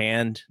Paul's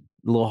hand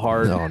a little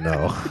hard. Oh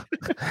no.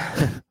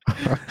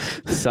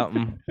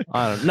 Something.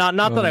 I don't know.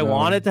 Not that I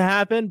want it to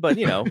happen, but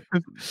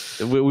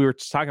we were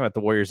just talking about the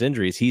Warriors'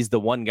 injuries. He's the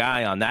one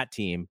guy on that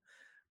team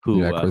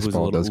who's a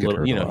little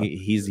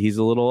he's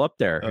a little up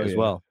there as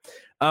well.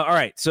 All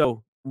right.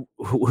 So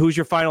who's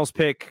your finals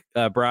pick,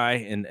 Bry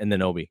and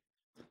then Obi?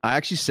 I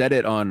actually said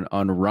it on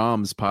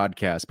Rom's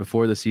podcast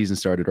before the season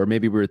started, or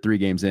maybe we were 3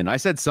 games in. I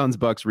said Suns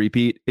Bucks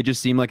repeat. It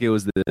just seemed like it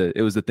was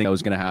the thing that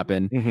was going to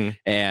happen,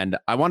 and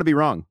I want to be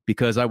wrong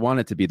because I want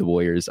it to be the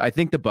Warriors. I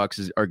think the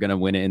Bucks are going to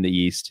win it in the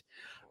East.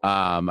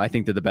 I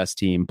think they're the best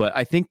team, but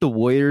I think the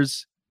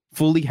Warriors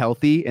fully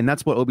healthy, and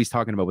that's what Obi's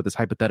talking about with this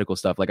hypothetical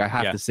stuff. Like I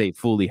have to say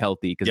fully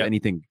healthy because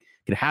anything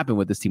can happen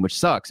with this team, which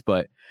sucks.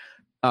 But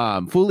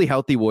fully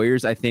healthy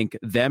Warriors, I think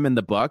them and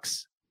the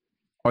Bucks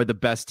are the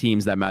best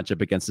teams that match up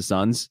against the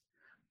Suns.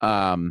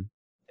 And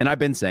I've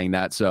been saying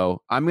that.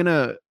 So I'm going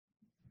to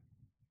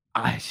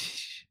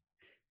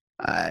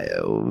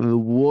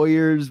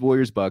Warriors,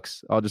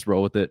 Bucks. I'll just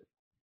roll with it.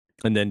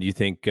 And then do you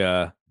think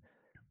the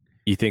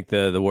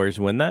Warriors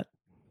win that?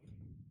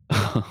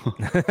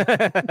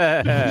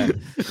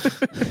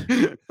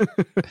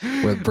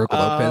 With Brook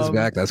Lopez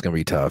back, that's going to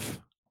be tough.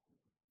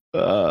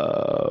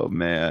 Oh,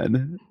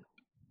 man.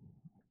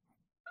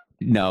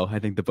 No, I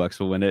think the Bucks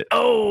will win it.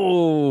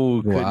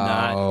 Oh,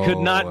 could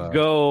not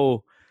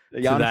go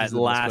to that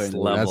last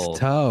level. That's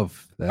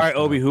tough. All right,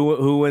 Obi,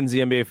 who wins the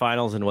NBA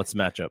Finals and what's the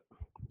matchup?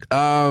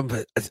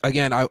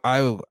 Again,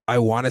 I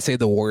want to say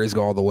the Warriors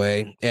go all the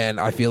way, and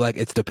I feel like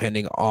it's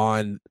depending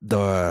on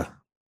the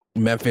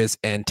Memphis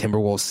and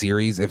Timberwolves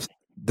series. If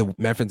the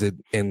Memphis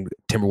and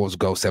Timberwolves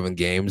go 7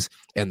 games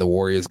and the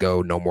Warriors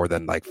go no more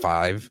than like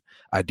 5,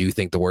 I do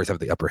think the Warriors have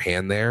the upper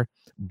hand there.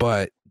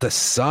 But the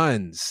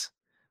Suns,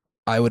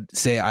 I would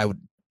say I would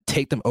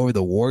take them over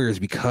the Warriors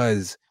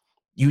because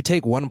you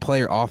take one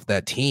player off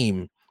that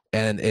team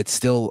and it's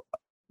still,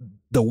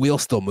 the wheel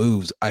still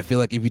moves. I feel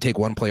like if you take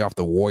one player off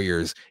the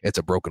Warriors, it's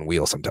a broken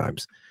wheel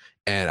sometimes.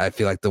 And I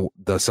feel like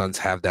the Suns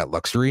have that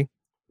luxury.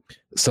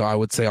 So I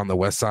would say on the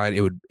West side,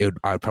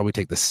 I'd probably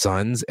take the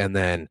Suns. And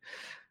then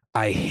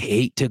I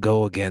hate to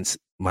go against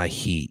my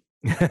Heat,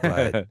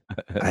 but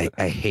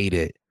I hate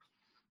it.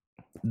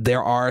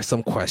 There are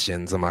some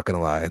questions. I'm not going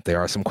to lie. There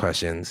are some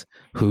questions.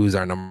 Who's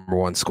our number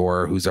 1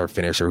 scorer? Who's our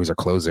finisher? Who's our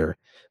closer?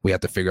 We have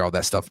to figure all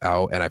that stuff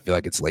out. And I feel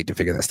like it's late to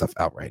figure that stuff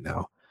out right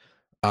now.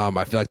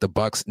 I feel like the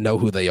Bucks know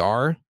who they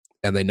are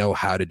and they know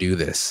how to do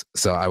this.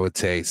 So I would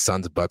say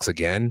Suns Bucks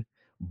again,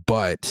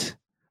 but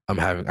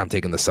I'm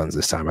taking the Suns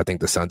this time. I think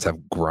the Suns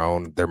have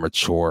grown. They're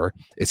mature.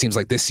 It seems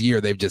like this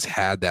year they've just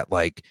had that,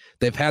 like,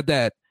 they've had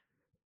that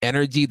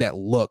energy, that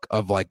look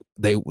of like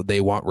they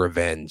want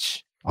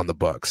revenge on the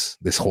Bucks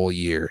this whole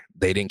year.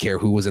 They didn't care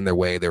who was in their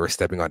way. They were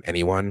stepping on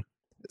anyone.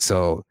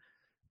 So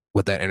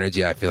with that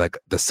energy, I feel like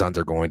the Suns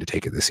are going to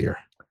take it this year.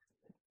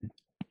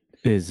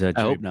 Is I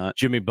hope not.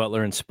 Jimmy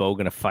Butler and Spo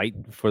going to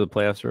fight before the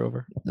playoffs are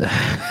over?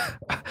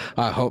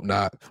 I hope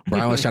not.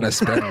 Brian was trying to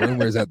spread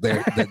rumors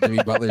that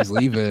Jimmy Butler's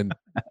leaving.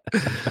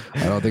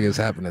 I don't think it's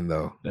happening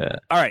though. Yeah.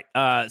 All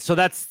right. So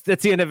that's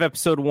the end of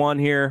episode 1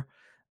 here.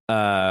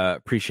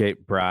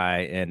 Appreciate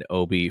Bry and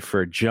Obi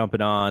for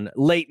jumping on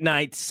late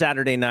night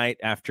Saturday night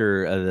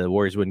after the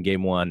Warriors win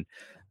game 1.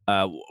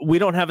 We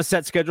don't have a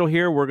set schedule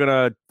here. We're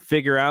gonna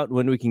figure out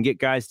when we can get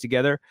guys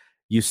together.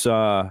 You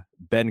saw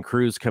Ben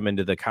Cruz come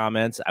into the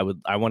comments.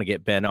 I want to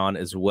get Ben on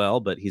as well,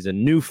 but he's a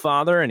new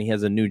father and he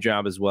has a new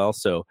job as well.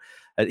 So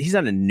he's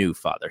not a new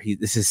father.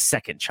 This is his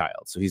second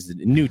child, so he's a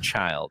new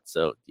child.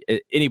 So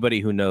anybody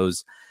who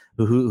knows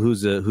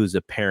who's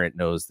a parent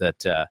knows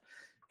that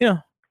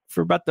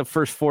for about the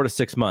first 4 to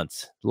 6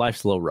 months,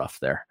 life's a little rough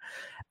there.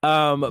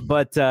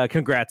 But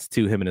congrats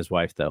to him and his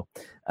wife, though.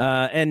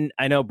 And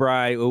I know,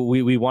 Bri,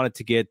 we wanted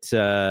to get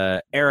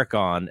Eric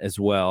on as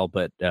well,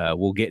 but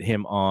we'll get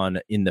him on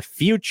in the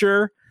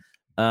future.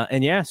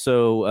 And yeah,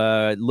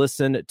 so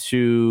listen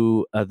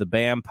to the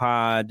BAM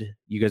pod.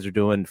 You guys are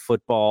doing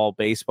football,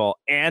 baseball,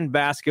 and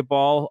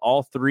basketball,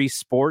 all three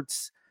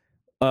sports,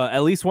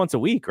 at least once a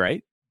week,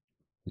 right?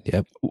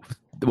 Yep.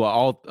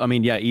 Well,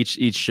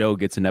 each show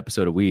gets an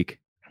episode a week.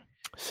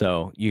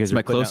 So you guys are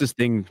my closest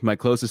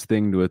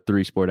thing to a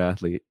 3-sport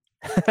athlete.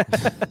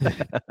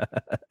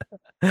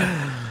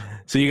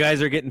 So you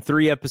guys are getting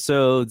 3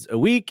 episodes a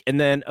week. And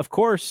then, of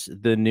course,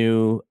 the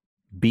new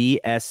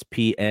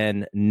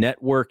BSPN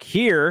network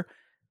here.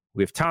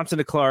 We have Thompson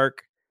to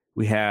Clark.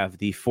 We have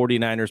the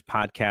 49ers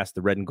podcast,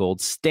 the Red and Gold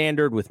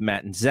Standard with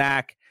Matt and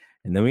Zach.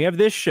 And then we have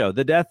this show,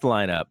 the Death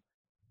Lineup.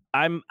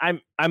 I'm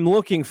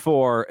looking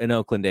for an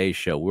Oakland A's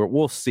show.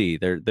 We'll see.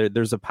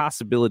 There's a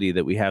possibility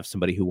that we have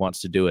somebody who wants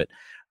to do it.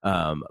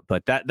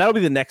 But that'll be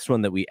the next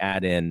one that we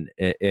add in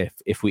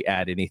if we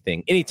add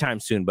anything anytime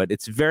soon. But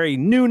it's a very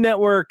new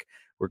network.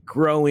 We're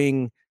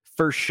growing.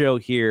 First show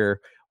here.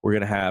 We're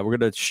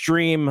gonna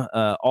stream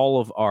all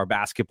of our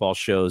basketball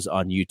shows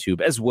on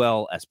YouTube as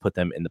well as put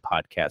them in the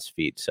podcast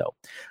feed. So,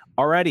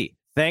 alrighty.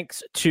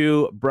 Thanks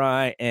to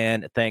Bri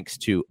and thanks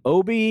to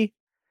Obi.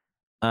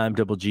 I'm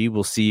Double G.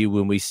 We'll see you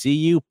when we see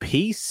you.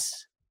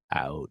 Peace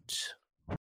out.